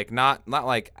pocket, like not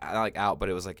like out, but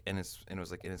it was like in his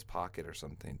pocket or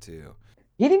something too.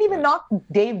 He didn't even knock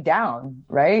Dave down,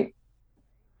 right?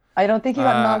 I don't think he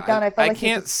got knocked down. I felt like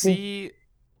can't see.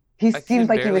 He seems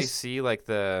like he was see like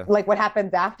what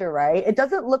happens after, right? It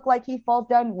doesn't look like he falls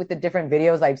down with the different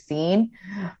videos I've seen,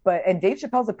 and Dave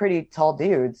Chappelle's a pretty tall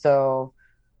dude, so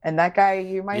And that guy,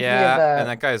 he reminds me of and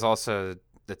that guy's also,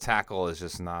 the tackle is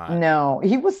just not. No,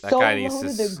 he was that so guy low needs to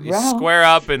the ground. square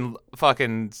up and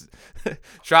fucking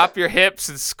drop your hips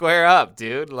and square up,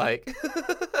 dude. Like,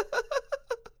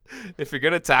 if you're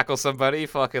gonna tackle somebody,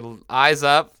 fucking eyes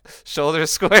up,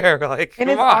 shoulders square. Like, and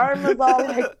come his on. arm was all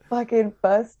like fucking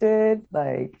busted.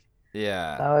 Like,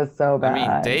 yeah, that was so bad.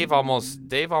 I mean, Dave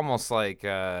almost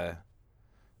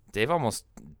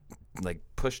like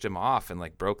pushed him off and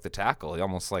like broke the tackle. He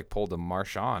almost like pulled a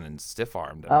Marshawn and stiff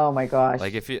armed him. Oh my gosh!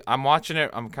 Like, I'm watching it,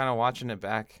 I'm kind of watching it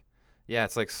back. Yeah,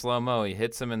 it's like slow mo. He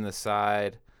hits him in the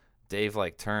side. Dave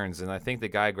like turns, and I think the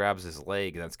guy grabs his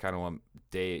leg. And that's kind of what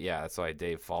Dave. Yeah, that's why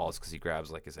Dave falls, because he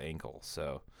grabs like his ankle.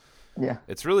 So yeah,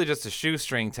 it's really just a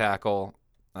shoestring tackle,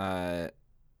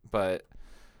 but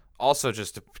also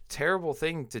just a terrible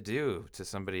thing to do to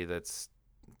somebody that's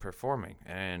performing.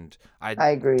 And I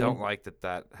agree. Don't like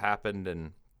that happened.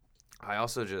 And I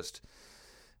also just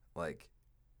like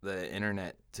the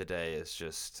internet today is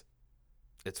just,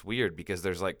 it's weird because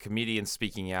there's like comedians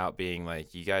speaking out being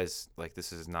like, you guys, like,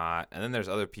 this is not, and then there's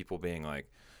other people being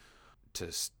like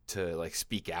to like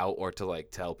speak out or to like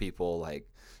tell people like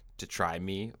to try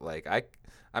me. Like,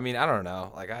 I mean, I don't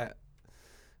know, like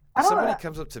if somebody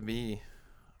comes up to me,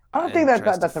 I don't think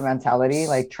that's a mentality,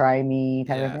 like try me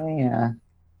type of thing. Yeah,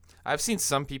 I've seen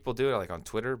some people do it like on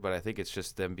Twitter, but I think it's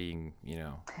just them being,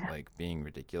 like being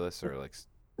ridiculous or like.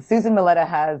 Susan Milletta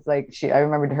has like, I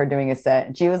remembered her doing a set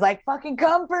and she was like, fucking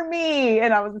come for me.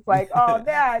 And I was just like, oh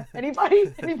man, anybody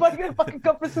gonna fucking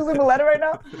come for Susan Milletta right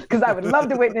now? Because I would love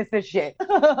to witness this shit.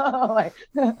 Like,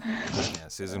 yeah,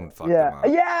 Susan would fuck them up.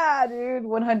 Yeah, dude,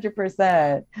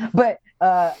 100%. But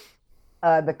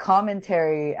the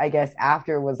commentary, I guess,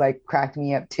 after was like cracked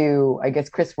me up too. I guess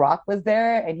Chris Rock was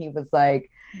there and he was like,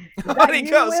 what he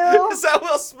goes, is that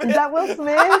Will Smith? Is that Will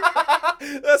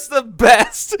Smith? That's the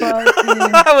best.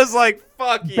 I was like,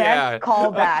 fuck yeah. Best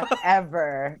callback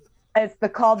ever. It's the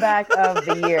callback of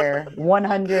the year.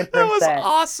 100%. That was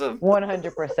awesome.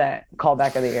 100%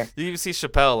 callback of the year. You see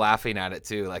Chappelle laughing at it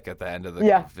too, like at the end of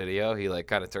the video. He like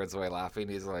kind of turns away laughing.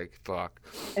 He's like, fuck.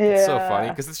 Yeah. It's so funny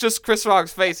because it's just Chris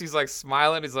Rock's face. He's like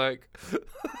smiling. He's like,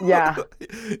 yeah.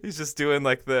 He's just doing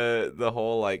like the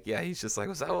whole like, yeah, he's just like,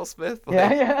 was that Will Smith?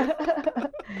 Like, yeah.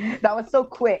 That was so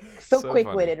quick. So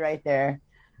quick-witted right there.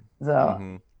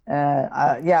 So.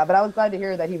 Yeah, but I was glad to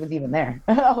hear that he was even there.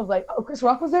 I was like, oh, Chris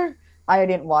Rock was there? I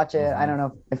didn't watch it. I don't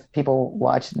know if people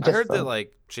watched. I heard that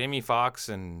like Jamie Foxx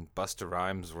and Busta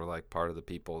Rhymes were like part of the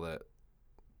people that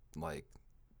like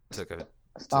took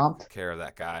care of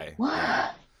that guy.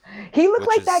 What? He looked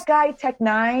like that guy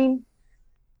Tech-9.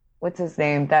 What's his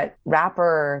name? That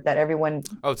rapper that everyone.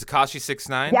 Oh, Tekashi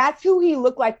 6ix9ine? That's who he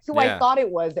looked like. Who I thought it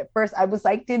was at first. I was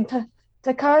like,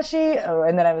 Tekashi? Oh,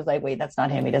 and then I was like, wait, that's not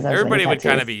him. He doesn't. Everybody would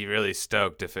kind of be really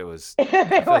stoked if it was. I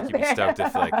feel like you'd be stoked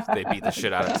if like they beat the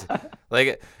shit out of it.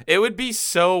 Like, it would be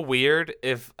so weird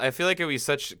if, I feel like it would be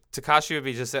such, Tekashi would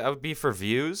be just, it would be for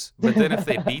views, but then if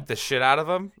they beat the shit out of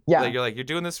him, like, you're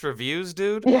doing this for views,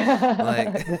 dude? Yeah.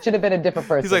 Like, it should have been a different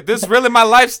person. He's like, this is really my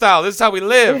lifestyle. This is how we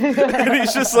live. And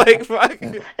he's just like,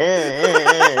 fucking.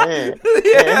 Yeah,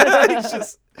 he's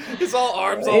just. His all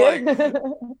arms all like.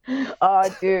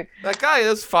 Oh, dude. That guy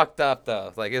is fucked up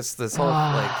though. Like, it's this whole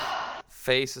like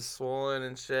face is swollen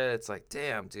and shit. It's like,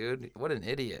 damn, dude, what an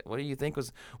idiot. What do you think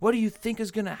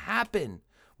is gonna happen?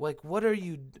 Like, what do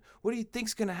you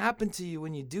think's gonna happen to you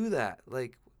when you do that?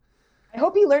 Like, I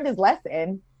hope he learned his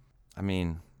lesson. I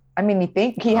mean, you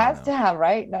think he has to have,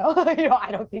 right? No,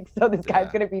 I don't think so. This guy's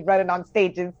gonna be running on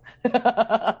stages.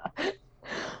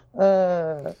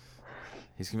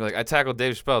 He's gonna be like, I tackled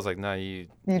Dave Chappelle. I was like, no, you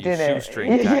didn't.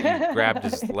 Shoestring guy. You grabbed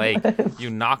his leg. You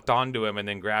knocked onto him and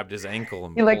then grabbed his ankle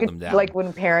and pulled him down. Like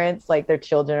when parents, like their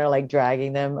children are like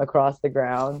dragging them across the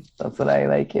ground. That's what I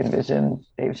like envision.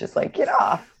 Dave's just like, get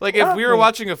off. Like if we were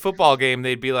watching a football game,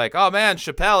 they'd be like, oh man,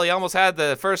 Chappelle, he almost had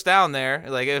the first down there.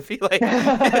 Like if he like,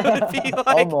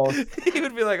 almost. He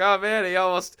would be like, oh man, he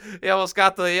almost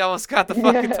got the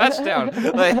fucking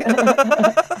touchdown. Like.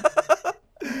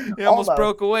 He almost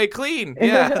broke away clean.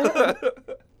 Yeah.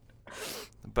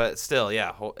 But still,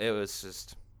 yeah, it was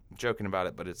just joking about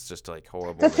it, but it's just like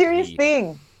horrible. It's a serious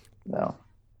thing. No.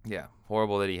 Yeah,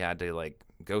 horrible that he had to like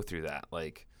go through that.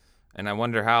 Like, and I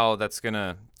wonder how that's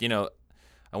gonna,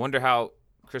 I wonder how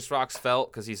Chris Rock's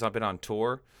felt because he's been on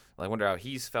tour. I wonder how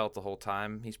he's felt the whole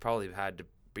time. He's probably had to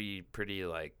be pretty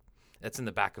like, that's in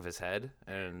the back of his head,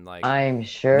 and like I'm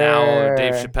sure now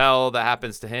Dave Chappelle, that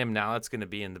happens to him. Now it's going to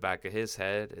be in the back of his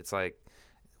head. It's like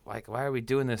why are we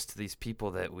doing this to these people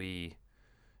that we,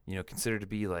 consider to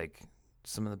be like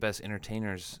some of the best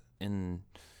entertainers in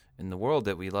the world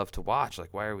that we love to watch?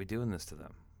 Like, why are we doing this to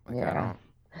them? Like I Yeah. don't.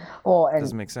 Well, It and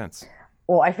doesn't make sense.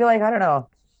 well, I feel like I don't know.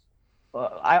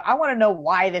 I want to know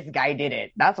why this guy did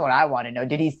it. That's what I want to know.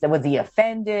 Was he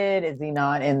offended? Is he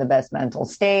not in the best mental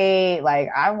state? Like,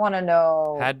 I want to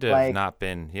know, Had to have like, not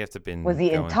been. He have to have was been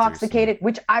he going through some. intoxicated?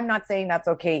 Which I'm not saying that's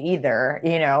okay either,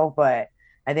 but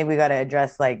I think we got to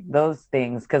address like those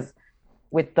things because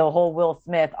with the whole Will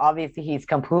Smith, obviously he's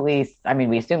completely, I mean,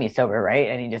 we assume he's sober, right?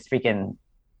 And he just freaking,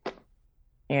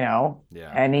 Yeah.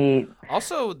 and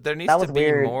Also, there needs that to was be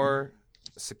weird. more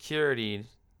security.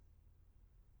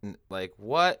 Like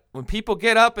what? When people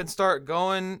get up and start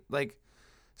going, like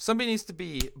somebody needs to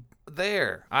be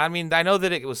there. I mean, I know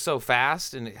that it was so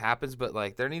fast and it happens, but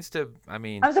like there needs to. I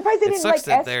mean, I'm surprised they it didn't sucks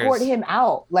like that escort there's. him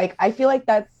out. Like, I feel like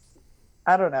that's,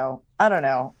 I don't know. I don't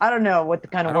know. I don't know what the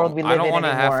kind of world we I live don't in want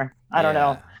to have. anymore. I don't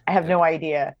know. Yeah. I have no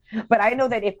idea. But I know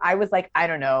that if I was like, I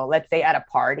don't know, let's say at a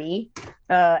party,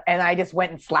 and I just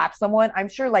went and slapped someone, I'm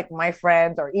sure like my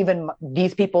friends or even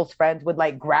these people's friends would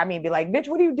like grab me and be like, "Bitch,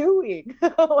 what are you doing?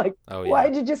 Like, Oh yeah.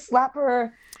 why'd you just slap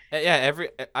her?" Yeah.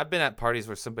 I've been at parties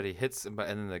where somebody hits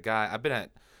somebody, and then the guy. I've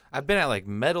been at like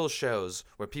metal shows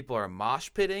where people are mosh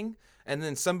pitting, and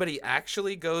then somebody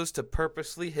actually goes to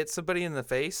purposely hit somebody in the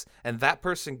face, and that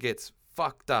person gets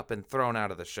fucked up and thrown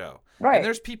out of the show. And Right.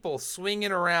 there's people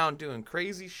swinging around doing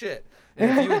crazy shit.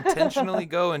 And if you intentionally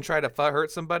go and try to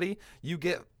hurt somebody, you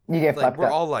get You get like fucked we're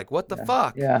up. all like, what the Yeah.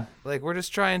 fuck? Yeah. Like we're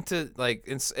just trying to like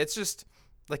it's just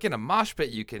like in a mosh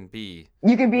pit you can be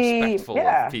You can be, respectful of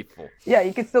yeah. people. Yeah,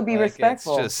 you can still be Like it's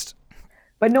respectful. just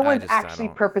But no one's I actually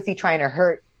don't. purposely trying to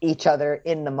hurt each other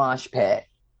in the mosh pit.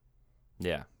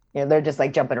 Yeah. They're just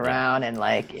like jumping Yeah. around and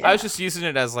like, I was just using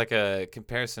it as like a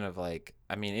comparison of like,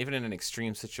 I mean, even in an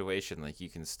extreme situation, like you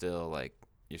can still like,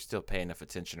 you're still paying enough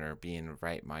attention or be in the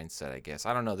right mindset, I guess.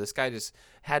 I don't know. This guy just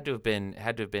had to have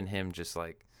been him just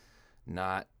like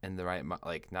not in the right,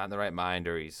 like not in the right mind,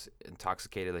 or he's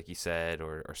intoxicated, like you said,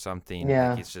 or something. yeah,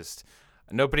 Like he's just,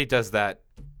 nobody does that.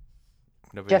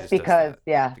 Nobody just just does because, that.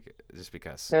 yeah, Just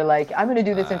because. they're like, I'm gonna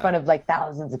do this in front of like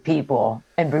thousands of people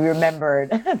and be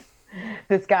remembered.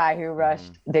 This guy who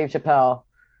rushed Dave Chappelle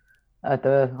at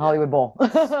the Hollywood Bowl.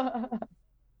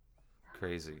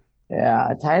 Crazy.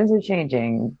 Yeah, times are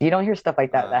changing. You don't hear stuff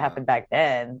like that happened back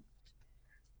then.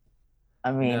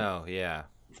 I mean, No, yeah.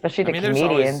 especially the There's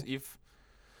comedians. always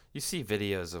you see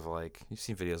videos of like you've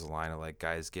seen videos online of like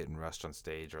guys getting rushed on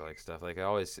stage or like stuff like That it's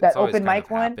always open kind of mic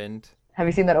one. happened. Have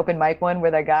you seen that open mic one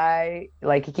where the guy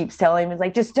like he keeps telling him, he's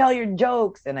like, just tell your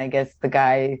jokes, and I guess the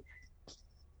guy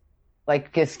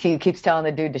like just keeps telling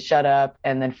the dude to shut up,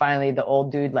 and then finally the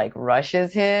old dude like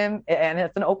rushes him, and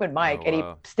it's an open mic, Oh and he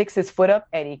wow. sticks his foot up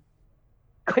and he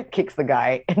kicks the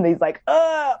guy, and he's like,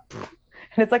 and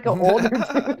it's like an older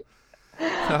dude.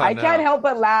 Oh, I no. can't help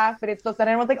but laugh, and it's so sad.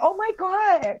 Everyone's like, "Oh my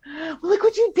god, look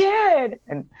what you did!"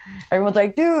 And everyone's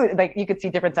like, "Dude," like you could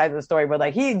see different sides of the story. But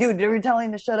like, dude, they were telling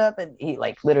him to shut up, and he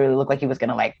like literally looked like he was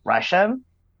gonna like rush him,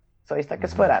 so he stuck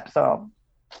his foot up. So,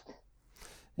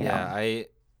 Yeah,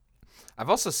 I've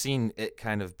also seen it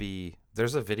kind of be.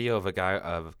 There's a video of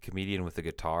a comedian with a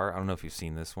guitar. I don't know if you've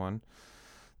seen this one.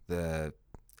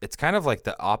 It's kind of like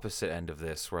the opposite end of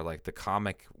this, where like the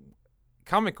comic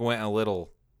went a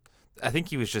little. I think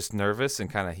he was just nervous and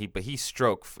kind of he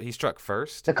struck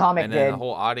first. the comic and then did. the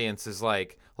whole audience is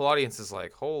like,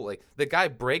 holy! The guy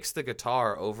breaks the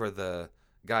guitar over the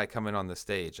guy coming on the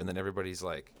stage, and then everybody's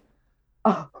like,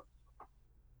 Oh.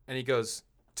 and he goes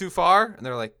too far, and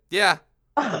they're like, yeah,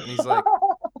 and he's like,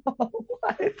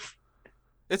 What?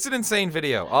 it's an insane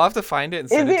video. I'll have to find it and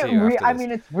Is send it it to you real? after I this.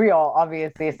 mean, it's real.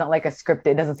 Obviously, it's not like a scripted.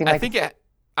 It doesn't seem like.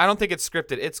 I don't think it's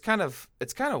scripted. It's kind of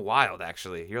wild,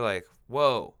 actually. You're like,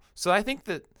 whoa. So I think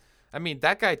that, I mean,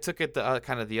 that guy took it the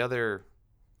kind of the other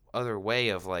way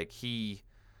of like he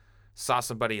saw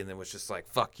somebody and then was just like,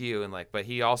 fuck you, and like, but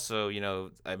he also,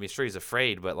 I mean, sure he's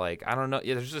afraid, but like, I don't know.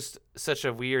 Yeah, there's just such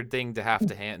a weird thing to have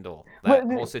to handle that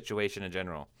whole situation in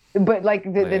general. But like,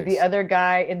 did the other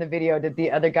guy in the video? Did the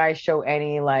other guy show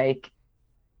any like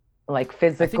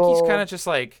physical? I think he's kind of just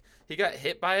like he got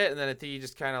hit by it, and then I think he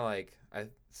just kind of like I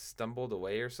stumbled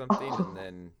away or something, and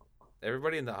then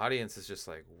everybody in the audience is just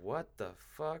like, "What the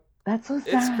fuck?" That's so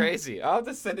sad. It's crazy. I'll have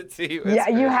to send it to you. It's Yeah,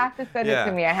 you crazy. have to send it Yeah.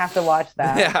 to me. I have to watch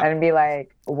that and be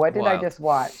like, "What did I Wild. just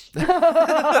watch?"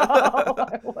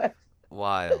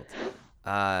 Wild.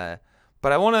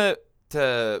 But I want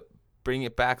to bring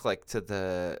it back like to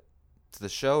the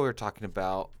show we were talking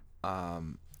about,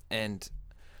 and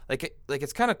like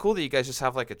it's kind of cool that you guys just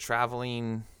have like a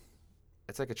traveling.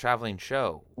 It's like a traveling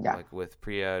show, Yeah. like with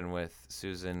Priya and with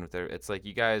Susan. It's like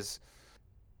you guys.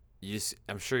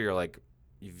 I'm sure you're like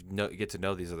you get to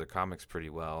know these other comics pretty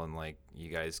well, and like you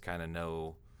guys kind of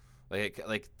know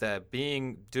like that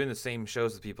doing the same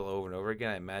shows with people over and over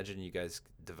again. I imagine you guys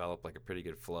develop like a pretty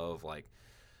good flow of like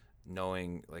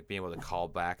knowing, like being able to call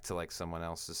back to like someone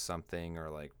else's something, or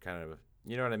like kind of,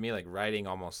 you know what I mean, like writing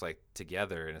almost like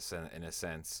together in a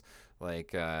sense.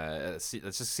 Like it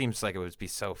just seems like it would be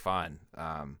so fun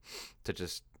to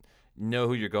just know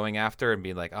who you're going after and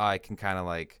be like, oh, I can kind of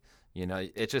like,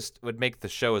 it just would make the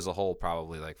show as a whole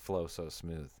probably like flow so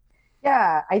smooth.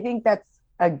 Yeah, I think that's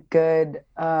a good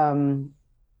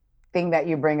thing that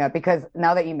you bring up, because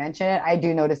now that you mention it, I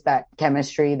do notice that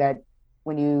chemistry, that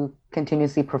when you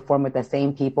continuously perform with the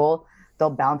same people, they'll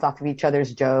bounce off of each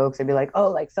other's jokes and be like, oh,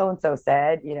 like so and so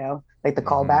said, like the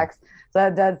callbacks.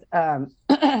 So that does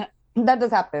that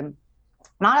does happen.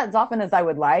 Not as often as I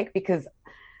would like, because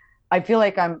I feel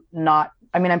like I'm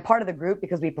part of the group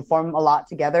because we perform a lot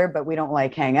together, but we don't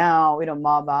like hang out. We don't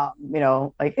mob out,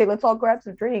 like, hey, let's all grab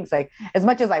some drinks. Like, as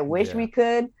much as I wish we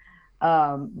could.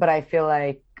 But I feel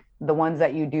like the ones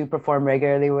that you do perform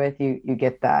regularly with, you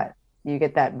get that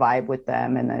vibe with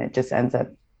them. And then it just ends up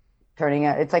turning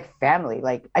out, it's like family.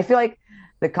 Like, I feel like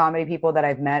the comedy people that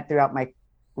I've met throughout my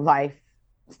life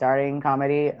starting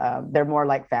comedy, they're more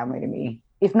like family to me.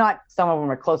 If not, some of them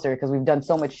are closer because we've done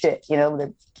so much shit,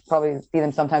 they're probably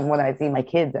even sometimes more than I'd seen my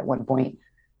kids at one point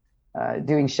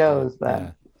doing shows.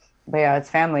 But yeah, it's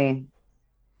family.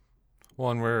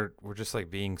 Well, and we're just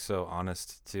like being so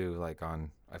honest too. Like I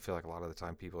feel like a lot of the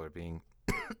time people are being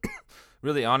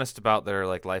really honest about their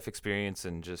like life experience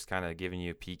and just kind of giving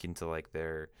you a peek into like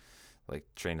their like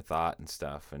train of thought and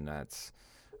stuff. And I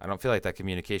don't feel like that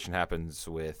communication happens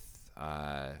with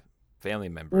family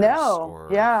members or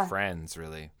friends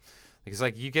really. Because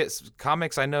like you get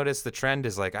comics, I notice the trend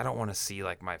is like, I don't want to see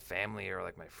like my family or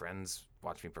like my friends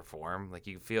watch me perform. Like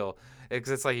you feel,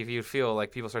 because it's like if you feel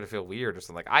like people start to feel weird or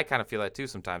something. Like I kind of feel that too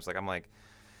sometimes. Like I'm like,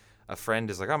 a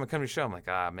friend is like, oh, I'm gonna come to your show. I'm like,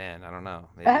 man, I don't know.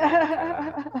 Maybe,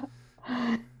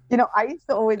 I used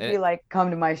to always be like,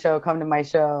 come to my show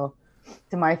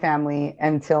to my family,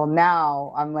 until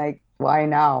now I'm like, why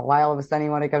now? Why all of a sudden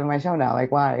you want to come to my show now?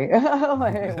 Like, why?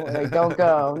 like, don't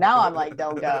go. Now I'm like,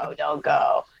 don't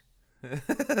go.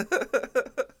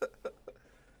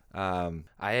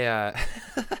 I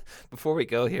before we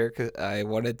go here, 'cause I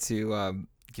wanted to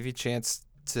give you a chance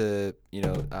to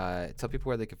tell people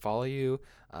where they could follow you,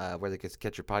 where they could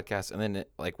catch your podcast, and then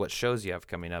like what shows you have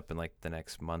coming up in like the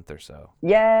next month or so.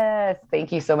 Yes,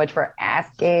 thank you so much for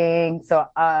asking. So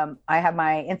I have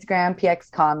my Instagram,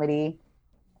 PX Comedy,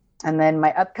 and then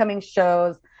my upcoming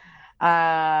shows.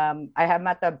 I have them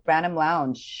at the Branham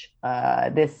Lounge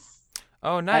this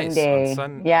nice. Sunday. On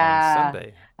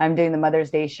Sunday. I'm doing the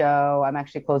Mother's Day show. I'm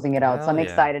actually closing it out. So I'm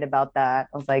excited about that.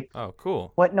 I was like, oh,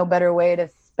 cool. What no better way to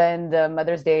spend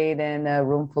Mother's Day than a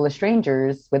room full of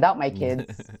strangers without my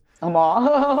kids. I'm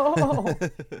all,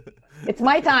 it's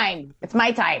my time.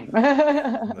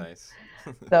 Nice.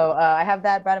 So I have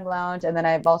that Branham Lounge. And then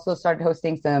I've also started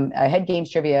hosting some Head Games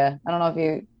Trivia. I don't know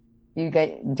if you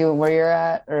guys do where you're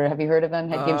at, or have you heard of them?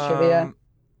 Head Games Trivia.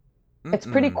 It's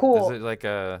pretty cool. Is it like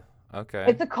okay.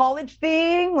 It's a college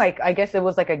thing. Like, I guess it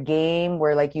was like a game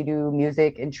where like you do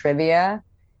music and trivia,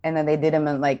 and then they did them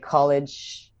in like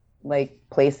college, like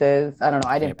places. I don't know.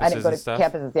 I didn't go to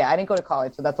campuses. Yeah, I didn't go to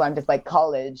college, so that's why I'm just like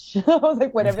college. I was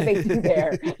like, whatever they do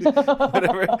there.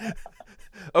 Whatever.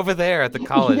 Over there at the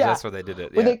college, that's where they did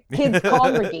it. Where the kids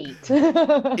congregate.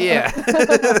 Yeah.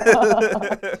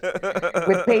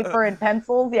 With paper and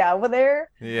pencils, over there.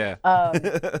 Yeah.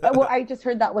 Well, I just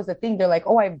heard that was a thing. They're like,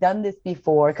 oh, I've done this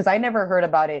before, because I never heard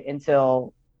about it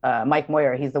until Mike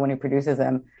Moyer. He's the one who produces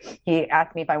them. He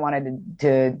asked me if I wanted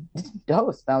to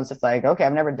host. And I was just like, okay,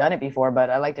 I've never done it before, but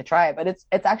I like to try it. But it's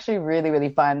actually really, really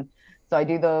fun. So I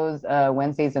do those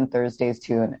Wednesdays and Thursdays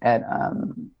too, at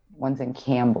one's in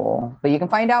Campbell, but you can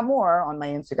find out more on my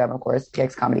Instagram, of course,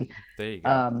 PX Comedy. There you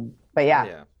go.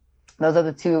 But those are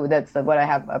the two. That's what I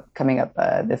have coming up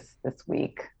this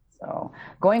week. So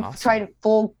going to try to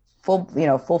full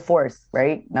force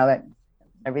right now that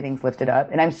everything's lifted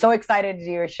up, and I'm so excited to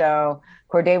do your show.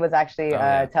 Corday was actually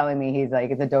telling me, he's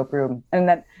like, it's a dope room, and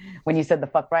then when you said the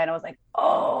fuck Brian, I was like,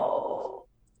 oh,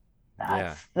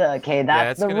 that's the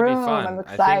room. Be fun. I'm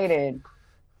excited.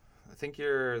 I think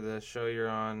the show you're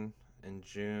on in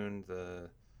June.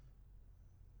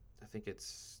 I think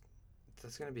that's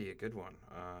gonna be a good one.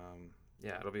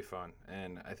 It'll be fun,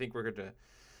 and I think we're gonna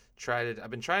try to. I've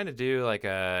been trying to do like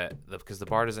because the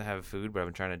bar doesn't have food, but I've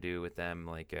been trying to do with them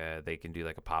like they can do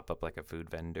like a pop up, like a food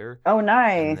vendor. Oh,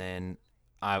 nice. And then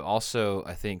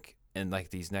I think in like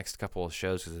these next couple of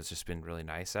shows, because it's just been really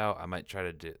nice out, I might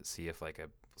try to see if like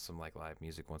some like live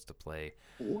music wants to play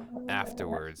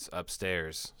afterwards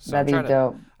upstairs. So that'd be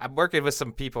dope. I'm working with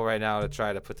some people right now to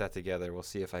try to put that together. We'll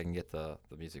see if I can get the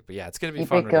music. But yeah, it's gonna be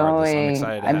fun. Keep it going. I'm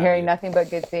excited. I'm hearing nothing but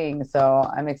good things, so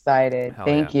I'm excited.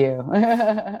 Thank you.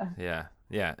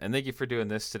 Yeah, and thank you for doing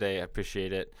this today. I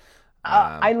appreciate it.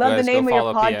 I love the name of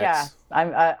your podcast.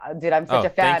 I'm such a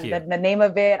fan. The name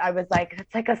of it, I was like,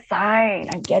 it's like a sign.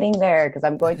 I'm getting there because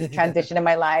I'm going to transition in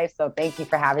my life. So thank you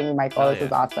for having me, Michael. This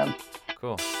was awesome.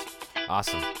 Cool.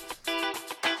 Awesome.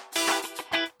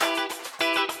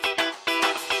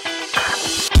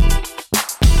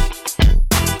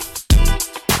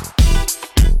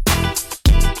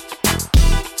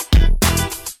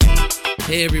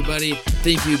 Hey everybody,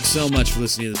 thank you so much for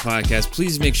listening to the podcast.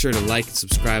 Please make sure to like and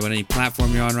subscribe on any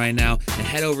platform you're on right now, and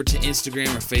head over to Instagram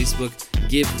or Facebook.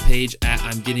 Give the page at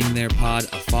I'm Getting There Pod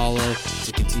a follow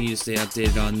to continue to stay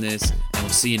updated on this, and we'll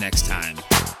see you next time.